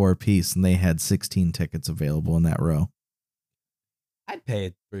 $294 a piece, and they had 16 tickets available in that row. I'd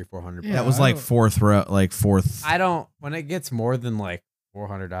pay $300-400. Yeah, that was I like don't- fourth row, like fourth. I don't. When it gets more than like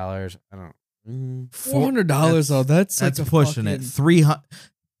 $400, I don't. $400 though. That's like That's a pushing it. fucking- 300.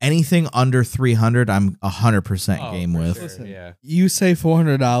 Anything under 300, I'm 100% Oh, game for with. sure, Listen. Yeah. You say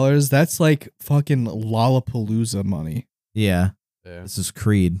 $400. That's like fucking Lollapalooza money. Yeah, Yeah. this is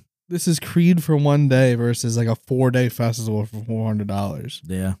Creed. This is Creed for one day versus like a 4-day festival for $400.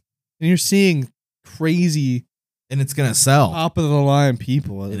 Yeah, And you're seeing crazy and it's gonna sell, top of the line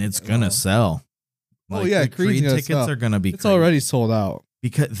people. and it's gonna sell. Oh, yeah, the Creed's Creed gonna tickets sell. are gonna be. It's crazy. already sold out.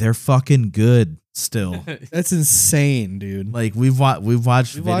 because they're fucking good still. That's insane, dude. Like we've watched We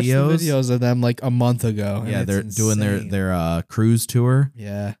watched the videos. videos of them like a month ago. Yeah, and they're it's doing insane. their cruise tour.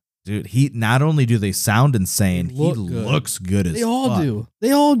 Yeah, Dude, he not only do they sound insane, They he look good. looks good as they all fuck. do.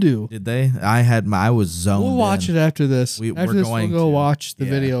 They all do. Did they? I was zoned. We'll watch in. it after this. We're After this, going we'll go to. watch the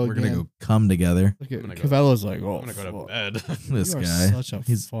Yeah, video. We're again. gonna go come together. Look at I'm gonna go- Covella's like, oh, I'm gonna go to fuck. bed. This You are guy. such a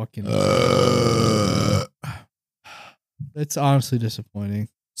He's fucking. It's honestly disappointing.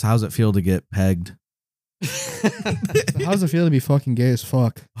 So how's it feel to get pegged? How's it feel to be fucking gay as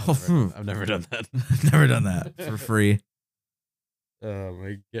fuck? I've never done that. Never done that for free. Oh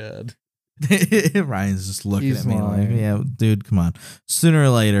my god. Ryan's just looking He's at me like, lying. yeah, dude, come on. Sooner or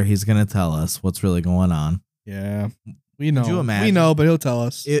later, he's gonna tell us what's really going on. Yeah, we know. you imagine? We know, but he'll tell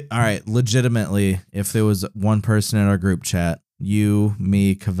us. All right, legitimately, if there was one person in our group chat, you,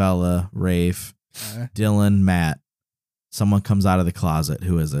 me, Covella, Rafe, Yeah, Dylan, Matt, someone comes out of the closet.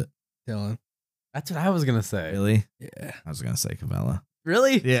 Who is it? Dylan. That's what I was gonna say. Really? Yeah. I was gonna say Covella.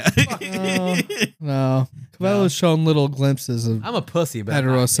 Really? Yeah. No, Covella's shown little glimpses of I'm a pussy, but I'm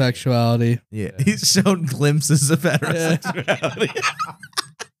not heterosexuality. Yeah. He's shown glimpses of heterosexuality.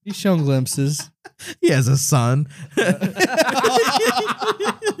 He's shown glimpses. He has a son. gay.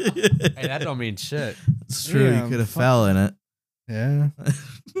 Hey, that don't mean shit. It's true. Yeah, he could have fuck. fell in it. Yeah,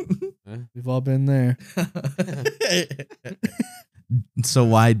 we've all been there. So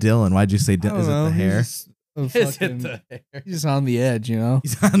why Dylan? Why'd you say I Dylan? don't Is it know. the hair? He's just, Is it the hair? he's just on the edge, you know.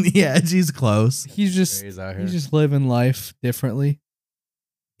 He's on the edge. He's close. He's just He's out here. he's just living life differently.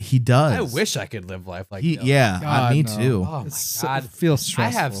 He does. I wish I could live life like He, Dylan. yeah, God, me no. too. Oh my It's- god. it feels I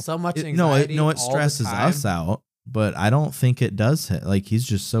stressful. have so much It anxiety. no, it all the stresses time. us out, but I don't think it does. Like he's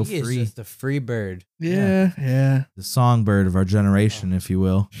just so He free. is just a free bird. Yeah. The songbird of our generation, if you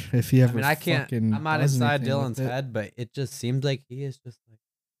will. If he I ever, mean, I can't. fucking I'm not does inside anything Dylan's with it. head, but it just seems like he is just like.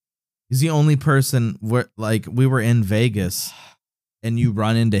 He's the only person where, like, we were in Vegas, and you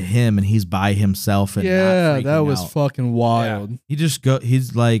run into him, and he's by himself. And Yeah, not that freaking was out. fucking wild. He just go.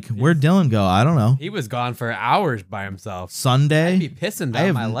 He's like, where'd Dylan go? I don't know. He was gone for hours by himself. I'd be Sunday. pissing I down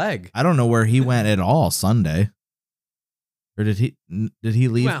have- my leg. I don't know where he went at all. Sunday, or did he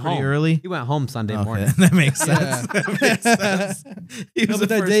leave went pretty home. early? He went home Sunday Okay, morning. that makes sense. Yeah. That makes sense. He No, was but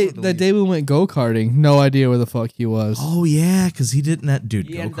the that first day, one to that leave. day we went go karting. No idea where the fuck he was. Oh yeah, because he didn't. Dude,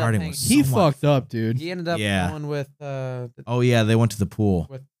 He go ended up karting hanging- was. he so much fucked up, dude. He ended up Yeah. going with. Oh yeah, they went to the pool.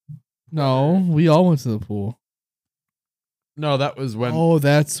 No, we all went to the pool. No, that was when Oh,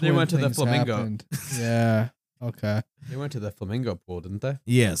 that's they when went to the things Flamingo. happened. Yeah. Okay. they went to the flamingo pool, didn't they?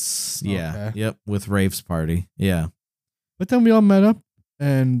 Yes. Yeah. Okay. Yep. With Rafe's party. Yeah. But then we all met up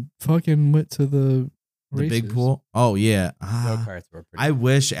and fucking went to the The big races. pool. Oh yeah. Go Ah, karts were pretty. I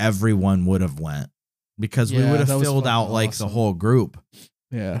wish everyone would have went because we Yeah, would have that was filled out fucking like the awesome. whole group.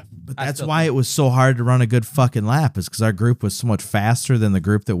 Yeah. But I that's still why think- it was so hard to run a good fucking lap, is because our group was so much faster than the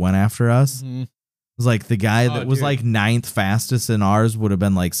group that went after us. Mhm. It was like the guy Oh, that was dude. like 9th fastest in ours would have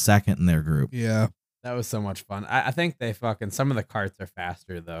been like second in their group. Yeah. That was so much fun. I think they fucking some of the carts are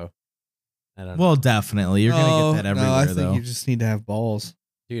faster though. I don't know. Well, definitely. You're gonna get that everywhere no, I think though. you just need to have balls.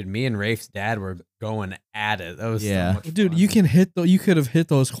 Dude, me and Rafe's dad were going at it. That was Yeah. so much Dude, fun. you can hit you could have hit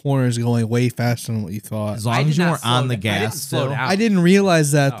those corners going way faster than what you thought. As I long did as you not weren't slow on the down. I didn't gas slow still. down. I didn't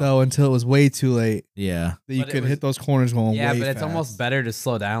realize that No. though until it was way too late Yeah. that you But it could was- hit those corners going Yeah, way but it's fast. almost better to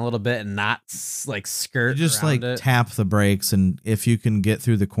slow down a little bit and not like skirt. You just around like it. tap the brakes, and if you can get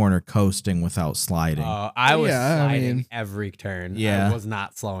through the corner coasting without sliding. I was Yeah, I sliding mean- every turn. Yeah. I was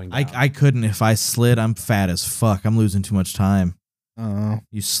not slowing down. I couldn't. If I slid, I'm fat as fuck. I'm losing too much time. Oh.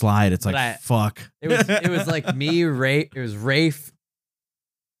 You slide, it's But like fuck. It was like me, Rafe. It was Rafe,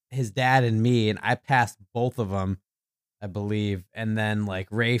 his dad, and me, and I passed both of them, I believe. And then like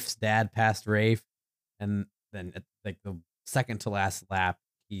Rafe's dad passed Rafe, and then at, like the second to last lap,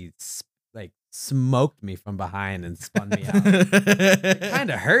 he like smoked me from behind and spun me out. It kind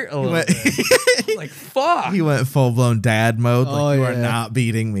of hurt a little bit. I was like, fuck. He went full blown dad mode. Like, Oh, you are yeah. not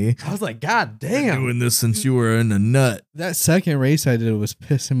beating me. I was like, God Been damn. doing this since you were in a nut. That second race I did was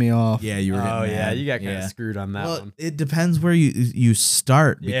pissing me off. Yeah, you were. Oh getting yeah, mad. you got kind of Yeah. screwed on that Well, one. it depends where you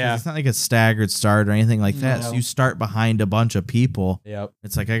start, because Yeah. it's not like a staggered start or anything like that. No. So you start behind a bunch of people. Yep.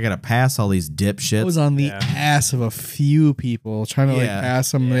 It's like I gotta pass all these I dipshits. was on the Yeah. ass of a few people trying to like Yeah.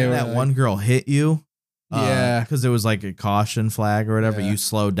 pass them. They Yeah. were that like, one girl hit you. Yeah. because there was like a caution flag or whatever. Yeah. You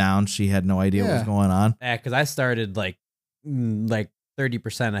slowed down. She had no idea what was Yeah. going on. Yeah, because I started like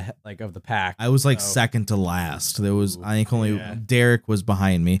 30% like of the pack. I was like So- second to last. There was, Ooh, I think, only yeah. Derek was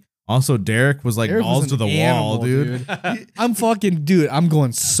behind me. Also, Derek was like Derek was balls an to the wall, animal, dude. I'm fucking dude. I'm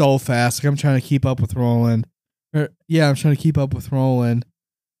going so fast. Like I'm trying to keep up with Roland. Yeah, I'm trying to keep up with Roland.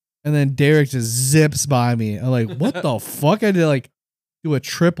 And then Derek just zips by me. I'm like, what the fuck? I did like do a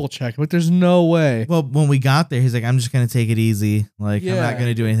triple check, but there's no way. Well, when we got there, he's like, I'm just gonna take it easy. Like, I'm Yeah. not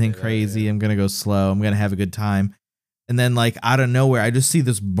gonna do anything Yeah, crazy. yeah. I'm gonna go slow. I'm gonna have a good time. And then, like, out of nowhere, I just see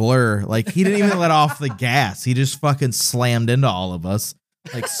this blur. Like, he didn't even let off the gas. He just fucking slammed into all of us.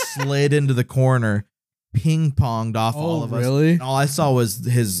 Like, slid into the corner, ping ponged off all of us. Really? And all I saw was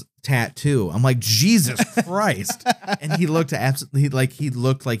his tattoo. I'm like, Jesus Christ. And he looked absolutely like he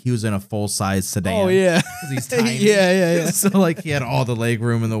looked like he was in a full size sedan. Oh yeah. 'Cause he's tiny. Yeah. So like he had all the leg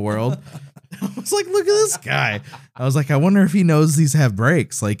room in the world. I was like, look at this guy. I was like, I wonder if he knows these have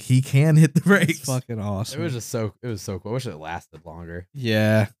brakes. Like he can hit the It's brakes. fucking awesome. It was so cool. I wish it lasted longer.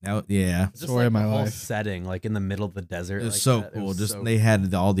 yeah. Now, yeah. Just Story of like my the whole life. setting, like in the middle of the desert. It was like so that. It cool. was Just so they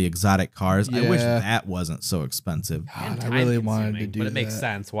had all the exotic cars. I wish Yeah. that wasn't so expensive. and God, I really time wanted to consuming, do but it makes that.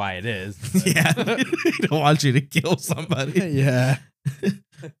 sense why it is. Yeah. They don't want you to kill somebody. Yeah.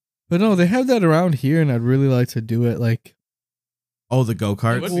 But no, they have that around here, and I'd really like to do it like Oh, the It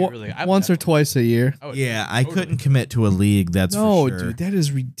go-karts? would be really- I would once or definitely- twice a year. I would Yeah, I totally couldn't do commit to a league, that's No, for sure. dude, that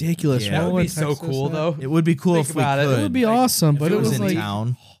is ridiculous. Yeah. That would Roland, be so Texas, cool that- though. It would be cool Think if we about it. could. It would be Like, awesome, if but it it was was in like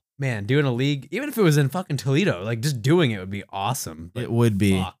town. Man, doing a league, even if it was in fucking Toledo, like just doing it would be awesome. But It would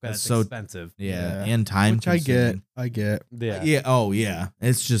be. fuck, It's that's so expensive. yeah, Yeah. and time which I get. consuming. Yeah. Yeah. Oh, yeah.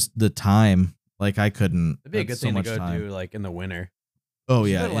 It's just the time. Like I couldn't. It'd be a good that's thing so to much go time. do like in the winter. Oh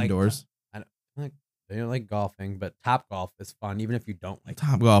You yeah, gotta like- indoors. I don't like golfing, but Top Golf is fun. Even if you don't like,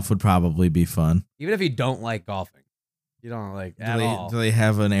 Top golf would probably be fun. even if you don't like golfing, you don't like at all. Do they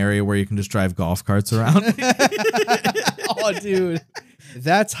have an area where you can just drive golf carts around? Oh, dude,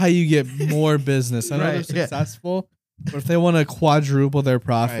 that's how you get more business. I know they're Right, yeah. successful, but if they want to quadruple their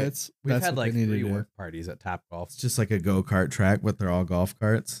profits, We've that's had what like they need 3 to do. work parties at Top Golf. It's just like a go-kart track, but they're all golf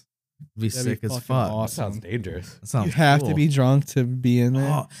carts. It'd be That'd sick be as fucking fuck. That awesome. sounds dangerous. That sounds You have cool. to be drunk to be in there.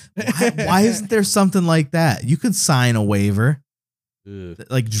 Oh, why isn't there something like that? You could sign a waiver, Ugh.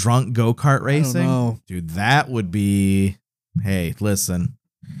 like drunk go-kart I don't racing. know. Dude, that would be. Hey, listen.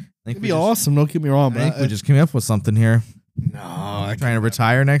 I think It'd be awesome. Don't get me wrong, I but think we just came up with something here. no, Trying to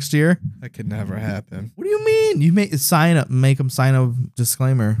retire next year. that could never happen. What do you mean? You make them sign a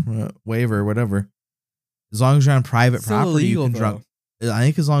disclaimer, waiver, whatever. As long as you're on private It's still property, illegal, you can drunk. though. I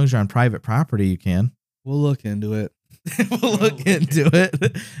think as long as you're on private property, you can. We'll look into it. We'll look into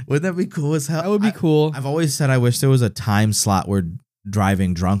it. Wouldn't that be cool as hell? That would be cool. I've always said I wish there was a time slot where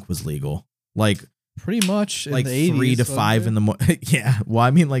driving drunk was legal. Like Pretty much in like the 80s, 3 to wasn't 5 it? in the morning. Yeah. Well, I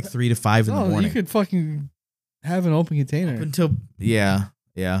mean like 3 to 5 in the No, morning. you could fucking have an open container. Up until yeah.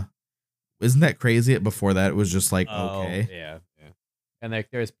 Isn't that crazy? Before that, it was just like Oh, okay. yeah. And like,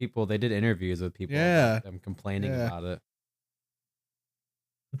 there's people. They did interviews with people. Yeah. About them complaining Yeah. about it.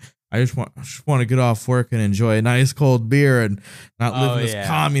 I just want to get off work and enjoy a nice cold beer and not live Oh, in this yeah.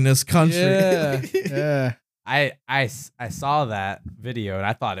 communist country. Yeah, yeah. I saw that video and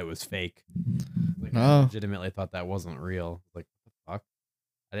I thought it was fake. Like, I No. legitimately thought that wasn't real. Like, what the fuck?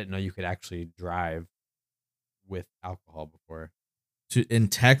 I didn't know you could actually drive with alcohol before. In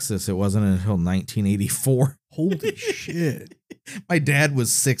Texas, it wasn't until 1984. Holy shit. My dad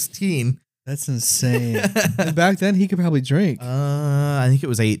was 16. That's insane. And back then, he could probably drink. I think it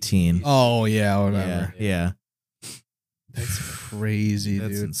was 18. Oh, yeah, yeah, whatever. yeah. That's crazy,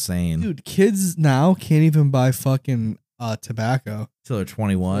 That's dude. insane. Dude, kids now can't even buy fucking tobacco. Till they're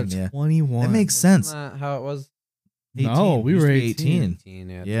 21. They're Yeah, 21. that makes sense. Isn't that how it was? 18. No, we Used were to be 18. 18,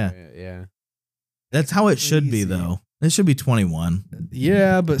 yeah. Yeah. Yeah. That's how it should be, Crazy. though. It should be 21.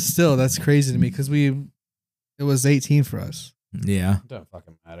 Yeah, but still, that's crazy to me because it was 18 for us. Yeah. It doesn't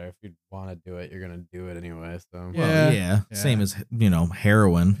fucking matter. If you want to do it, you're going to do it anyway. So, Yeah. Well, yeah. Same as,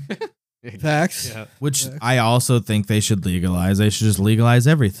 heroin, Facts. Yeah. which Facts. I also think they should legalize. They should just legalize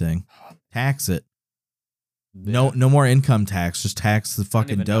everything. Tax it. No more income tax. Just tax the I don't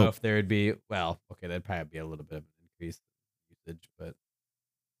fucking even know dope. if there would be, well, okay, there'd probably be a little bit of an increase in usage, but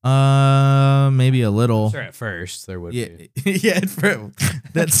Maybe a little. sure at first there would Yeah, be. yeah.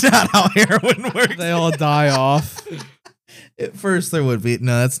 That's not how heroin works. They all die off. At first, there would be.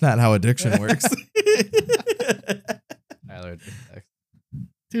 No, that's not how addiction works. Tyler did text.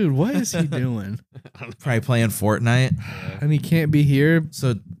 Dude, what is he doing? I don't know. Probably playing Fortnite. Yeah. And he can't be here,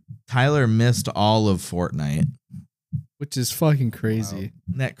 So Tyler missed all of Fortnite. which is fucking crazy.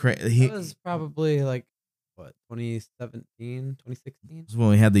 Isn't that crazy? That was probably like, what, 2017, 2016? When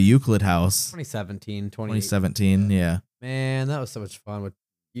we had the Euclid House, 2017, 2017. Yeah. Man, that was so much fun with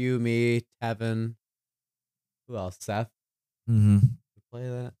you, me, Tevin. Who else? Seth. Mm-hmm. You play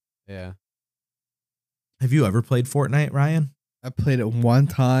that? Yeah. Have you ever played Fortnite, Ryan? I played it one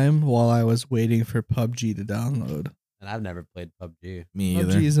time while I was waiting for PUBG to download. And I've never played PUBG. Me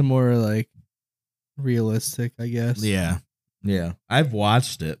either. PUBG is a more like realistic, I guess. Yeah. Yeah. I've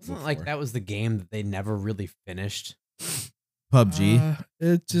watched it. It's not like before. that was the game that they never really finished. PUBG.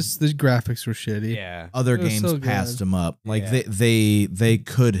 It just the graphics were shitty. Yeah. Other it was games so passed good. them up. Like Yeah. they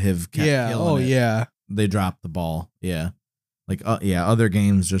could have kept Yeah. killing Oh it. yeah. They dropped the ball. Yeah. Like other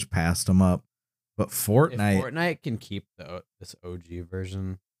games just passed them up. But Fortnite, If Fortnite can keep this OG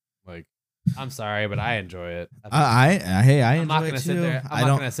version, like, I'm sorry, but I enjoy it. I I'm enjoy not it gonna sit too. there. I I'm not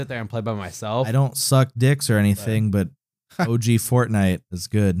don't gonna sit there and play by myself. I don't suck dicks or anything, but OG Fortnite is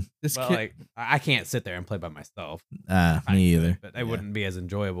good. This But kid, like, I can't sit there and play by myself. Ah, I me could, either. But it Yeah. wouldn't be as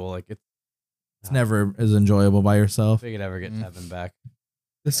enjoyable. Like It's never as enjoyable by yourself. If we could ever get Mm. Tevin back.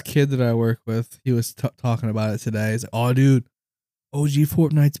 this kid that I work with, he was talking about it today. He's like, "Oh, dude, OG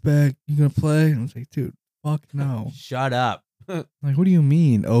Fortnite's back. You gonna play?" And I was like, "Dude, fuck no." Shut up. Like, what do you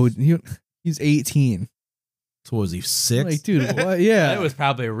mean? Oh, he's 18. So was he 6? Like, dude, what? Yeah. It was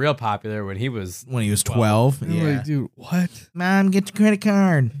probably real popular when he was. when he was 12. I'm Yeah. like, dude, what? Mom, get your credit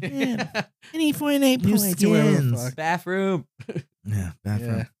card. Yeah. Any Fortnite New points. skins. Bathroom. Yeah,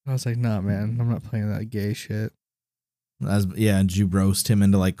 bathroom. Yeah. I was like, nah, man, I'm not playing that gay shit. Did you roast him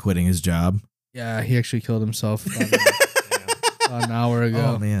into like quitting his job? Yeah, he actually killed himself about an hour Oh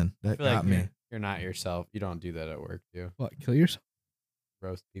ago. man, I that feel got like me. you're not yourself. You don't do that at work, do you? What? Kill yourself?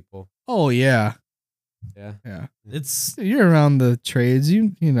 Roast people. Oh yeah. Yeah. Yeah. It's You're around the trades.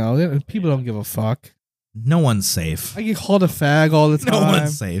 You know, people don't give a fuck. no one's safe. I get called a fag all the time. No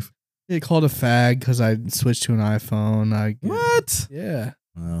one's safe. I get called a fag because I switched to an iPhone. What? Yeah.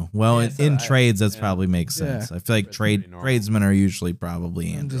 Oh, well, Yeah, in, so in I- trades, that's yeah. probably makes Yeah. sense. I feel like It's pretty normal. tradesmen are usually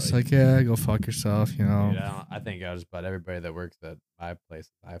probably I'm Android. just like, yeah, go fuck yourself, you know. Dude, I think I just about everybody that works at my place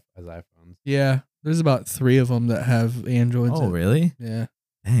has iPhones. Yeah. There's about 3 of them that have Androids. Oh, really? Yeah.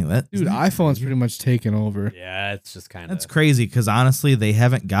 Dang, that Dude, isn't that iPhone's crazy? pretty much taken over. Yeah, it's just kind of. That's crazy because honestly, they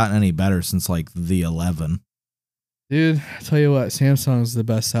haven't gotten any better since like the 11. Dude, I tell you what, Samsung's the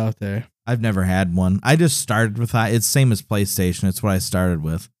best out there. I've never had one. I just started with that. It's same as PlayStation. It's what I started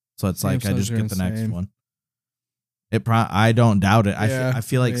with. So it's like I Samsungs just are get the next insane. one. I don't doubt it. Yeah, I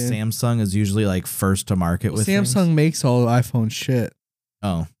feel like man. Samsung is usually like first to market with Samsung things. makes all iPhone shit.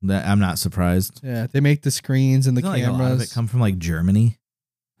 Oh, I'm not surprised. Yeah, they make the screens and the Doesn't, like, a lot cameras. of it come from like Germany.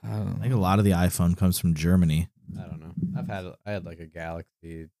 I don't I know. think a lot of the iPhone comes from Germany. I don't know. I had like a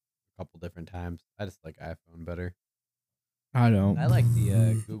Galaxy a couple different times. I just like iPhone better. I don't. I like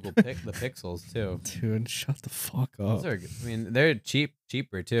the Google the Pixels too. Dude, shut the fuck up. Those are. I mean, they're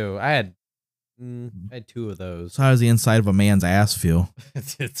cheaper too. I had 2 of those. So how does the inside of a man's ass feel?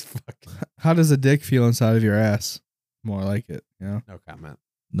 It's fucking How does a dick feel inside of your ass? More like it, you know? no comment.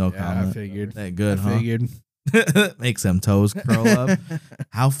 No Yeah, I comment. figured. That good, I huh? figured. Makes them toes curl up.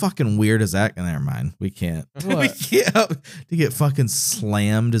 How fucking weird is that? Never mind. We can't. We What? can't. To get fucking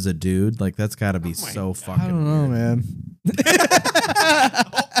slammed as a dude, like that's got to be my so God. fucking. I don't know, weird. man.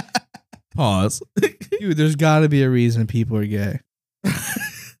 Pause. Dude, there's got to be a reason people are gay.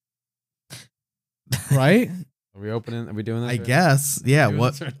 Right? Are we opening? Are we doing this? I or- guess. Yeah. doing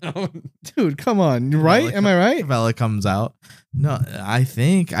What? this or no? Dude, come on. Right? Am I right? Covella comes out. No, I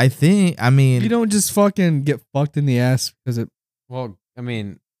think. I mean, You don't just fucking get fucked in the ass because Well, I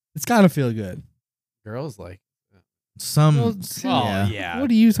mean, it's got to feel good. girls like. some. Well, yeah. yeah. What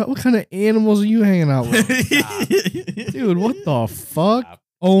are you what kind of animals are you hanging out with? Dude, what the fuck? Stop.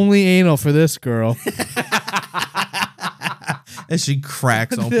 Only anal for this girl. As she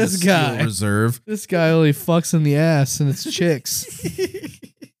cracks open This Steel guy. Reserve. This guy only fucks in the ass and it's chicks.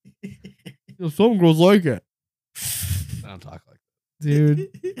 Some girls like it. I don't talk like Dude,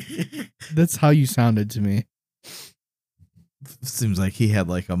 that's how you sounded to me. Seems like he had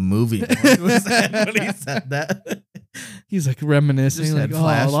like a movie going to his head when he said that. He's like reminiscing. Just Like, had oh, a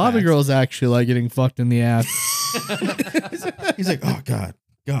lot of flashbacks. girls actually like getting fucked in the ass. He's like, oh God,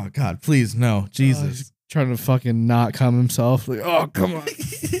 God, please no, He's Jesus. trying to fucking not come himself. Like, oh, come on.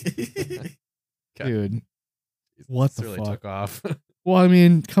 Dude. What This the really fuck? took off. Well, I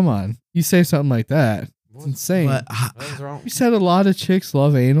mean, come on. You say something like that. It's insane. But What was wrong? You said a lot of chicks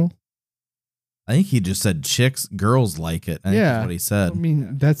love anal. I think he just said girls like it. I think Yeah. that's what he I said.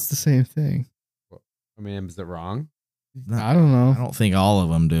 mean, that's the same thing. I mean, is it wrong? No, I don't know. I don't think all of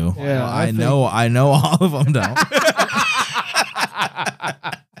them do. Yeah, Well, I I know all of them don't.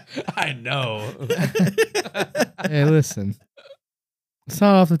 I know. Hey, listen. It's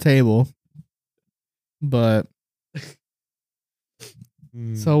not off the table. But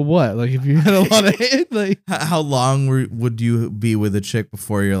so what? Like, if you had a lot of like, How long would you be with a chick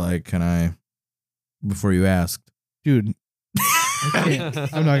before you're like, before you asked? dude, I can't.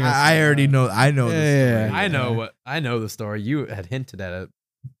 I'm not gonna. I say already that. know. I know. Yeah, the yeah, story. yeah. I know the story. You had hinted at it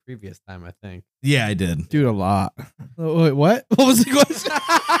previous time, I think. Yeah, I did. Dude, a lot. Oh, wait, what? What was the question?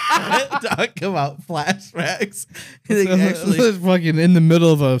 Talk about flashbacks. It's fucking in the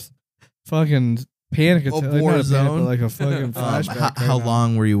middle of a fucking panic attack. Like, war not a panic, zone. but like a fucking flashback. how right now.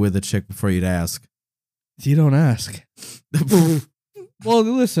 long were you with a chick before you'd ask? You don't ask. Well,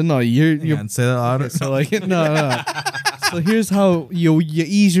 listen, no, you're And say that louder. okay, so like no. So here's how you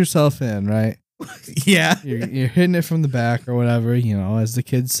ease yourself in, right? Yeah. You're hitting it from the back or whatever, you know, as the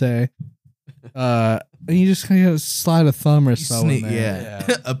kids say. And you just kind of slide a thumb or so in there.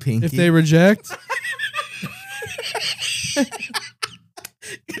 Yeah. A pinky. If they reject,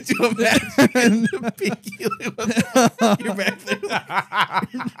 Could you imagine a pinky with your back there?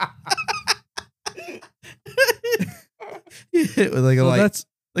 You hit it with like a well, light, that's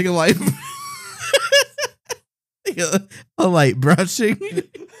like a light, like a light brushing.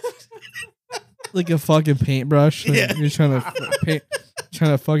 like a fucking paintbrush. Like Yeah. You're trying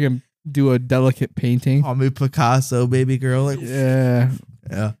to fucking do a delicate painting. Call me Picasso, baby girl. Like, Yeah.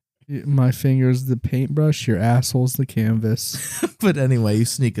 yeah. My finger's the paintbrush, your asshole's the canvas. But anyway, you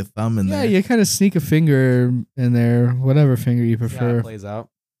sneak a thumb in Yeah, there. you kind of sneak a finger in there, whatever finger you Yeah, prefer. it plays out.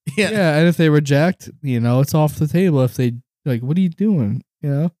 Yeah, and if they reject, you know, it's off the table. If they like, what are you doing? You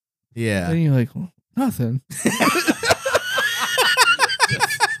know, Yeah. then you're like, well, nothing.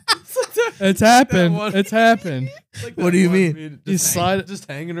 It's happened. one- It's happened. Like What that do you one mean? video, You slide- just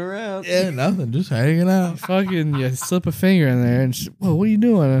hanging around. Yeah, nothing. Just hanging out. Fucking, you slip a finger in there and whoa, what are you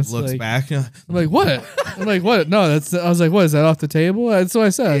doing? It's Looks like, back. I'm like, what? I'm like, what? No, I was like, what is that off the table? That's what I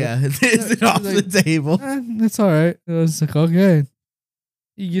said. Yeah, is it off the table? That's all right. It was like, okay.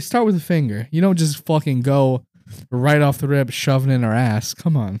 You start with a finger. You don't just fucking go right off the rip, shoving in her ass.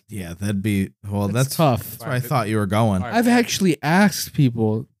 Come on. Yeah, that'd be that's tough. That's where I thought you were going. Alright. I've actually asked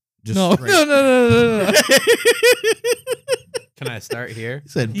people. Just No, straight- no. Can I start here?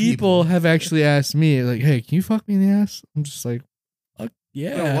 Said People have actually asked me, like, hey, can you fuck me in the ass? I'm just like, fuck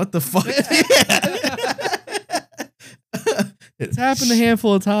yeah. What the fuck? It's happened a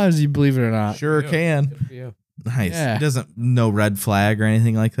handful of times, you believe it or not. Sure can. Good for you. Nice. Yeah. It doesn't no red flag or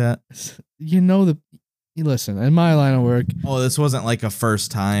anything like that. You know you listen, in my line of work, Oh, this wasn't like a first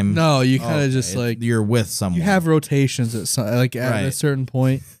time. no, you kind of Okay. just like, you're with someone. you have rotations at some, like at a Right. certain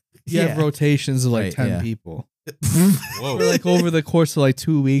point. You have Yeah. rotations of like Right, 10 yeah. people. Whoa. Or like over the course of like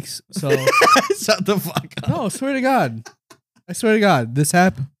 2 weeks. So Shut the fuck up. no, swear to God. I swear to God, this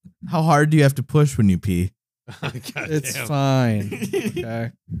happened. How hard do you have to push when you pee? God It's damn. fine.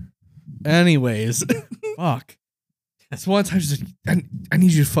 Okay. Anyways, fuck. This one time she's like, I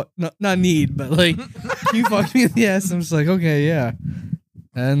need you to fuck. No, not need, but like, can you fuck me in the ass? I'm just like, okay, yeah.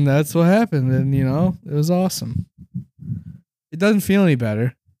 And that's what happened. And, you know, it was awesome. It doesn't feel any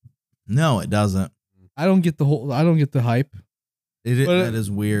better. No, it doesn't. I don't get the hype. It But that is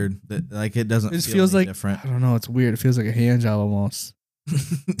weird. That like it doesn't. It just feel feels any like, different. I don't know, it's weird. It feels like a hand job almost.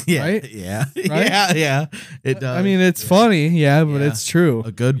 Yeah, Right? yeah, Right? yeah. It does. I mean, it's funny, yeah, but Yeah. it's true.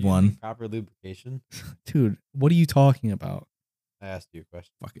 a good You one. need Proper lubrication. Dude, what are you talking about? I asked you a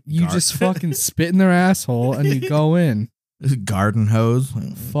question. Fucking You just fucking spit in their asshole and you go in. garden hose.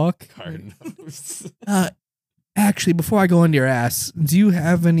 Fuck. Garden hose. Actually, before I go into your ass, do you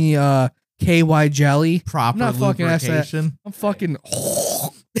have any KY jelly? Proper not fucking asking that. lubrication. I'm fucking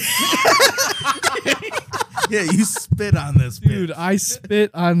Yeah, you spit on this, dude. bitch. I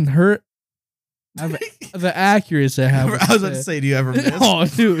spit on her. The accuracy I have. with I was about to spit. say, do you ever miss? Oh,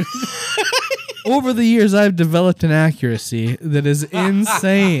 dude. Over the years, I've developed an accuracy that is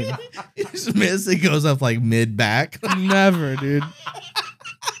insane. You just miss. It goes up like mid back. Never, dude.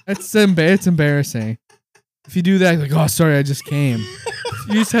 It's embarrassing. If you do that, like, oh, sorry, I just came.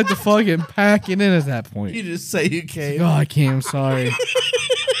 You just have to fucking pack it in at that point. You just say you Like, came. oh, I came. Sorry.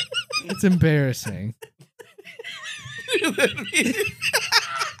 It's embarrassing.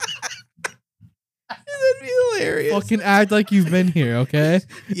 That'd be hilarious. Fucking act like you've been here, okay?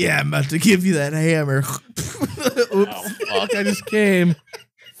 Yeah, I'm about to give you that hammer. Oops. Fuck, I just came.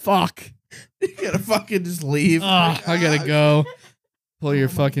 Fuck. You gotta fucking just leave. I gotta go. Pull your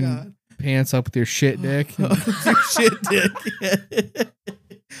Oh my fucking God. pants up with your shit dick. Shit, dick.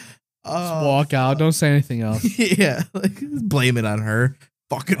 Just walk out. Don't say anything else. Yeah, like blame it on her.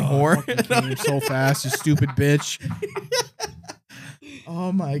 Fucking whore. Fucking came so fast, you stupid bitch.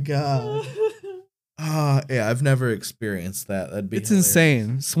 Oh my god. Yeah, I've never experienced that. That'd be It's hilarious.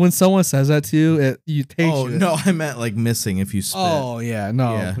 insane. So when someone says that to you, you take Oh it. no, I meant like missing if you spit. Oh yeah,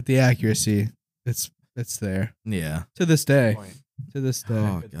 no. Yeah. But the accuracy, it's there Yeah. to this day. Point. To this day.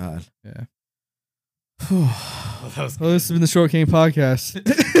 Oh god. Yeah. Well, that was Well, this has been the Short King podcast.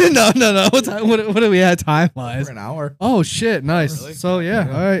 no. What do we at time wise? For an hour. Oh shit, nice. Really? So yeah,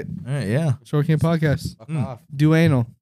 all right. All right, yeah. Short King podcast. fuck off. Do anal.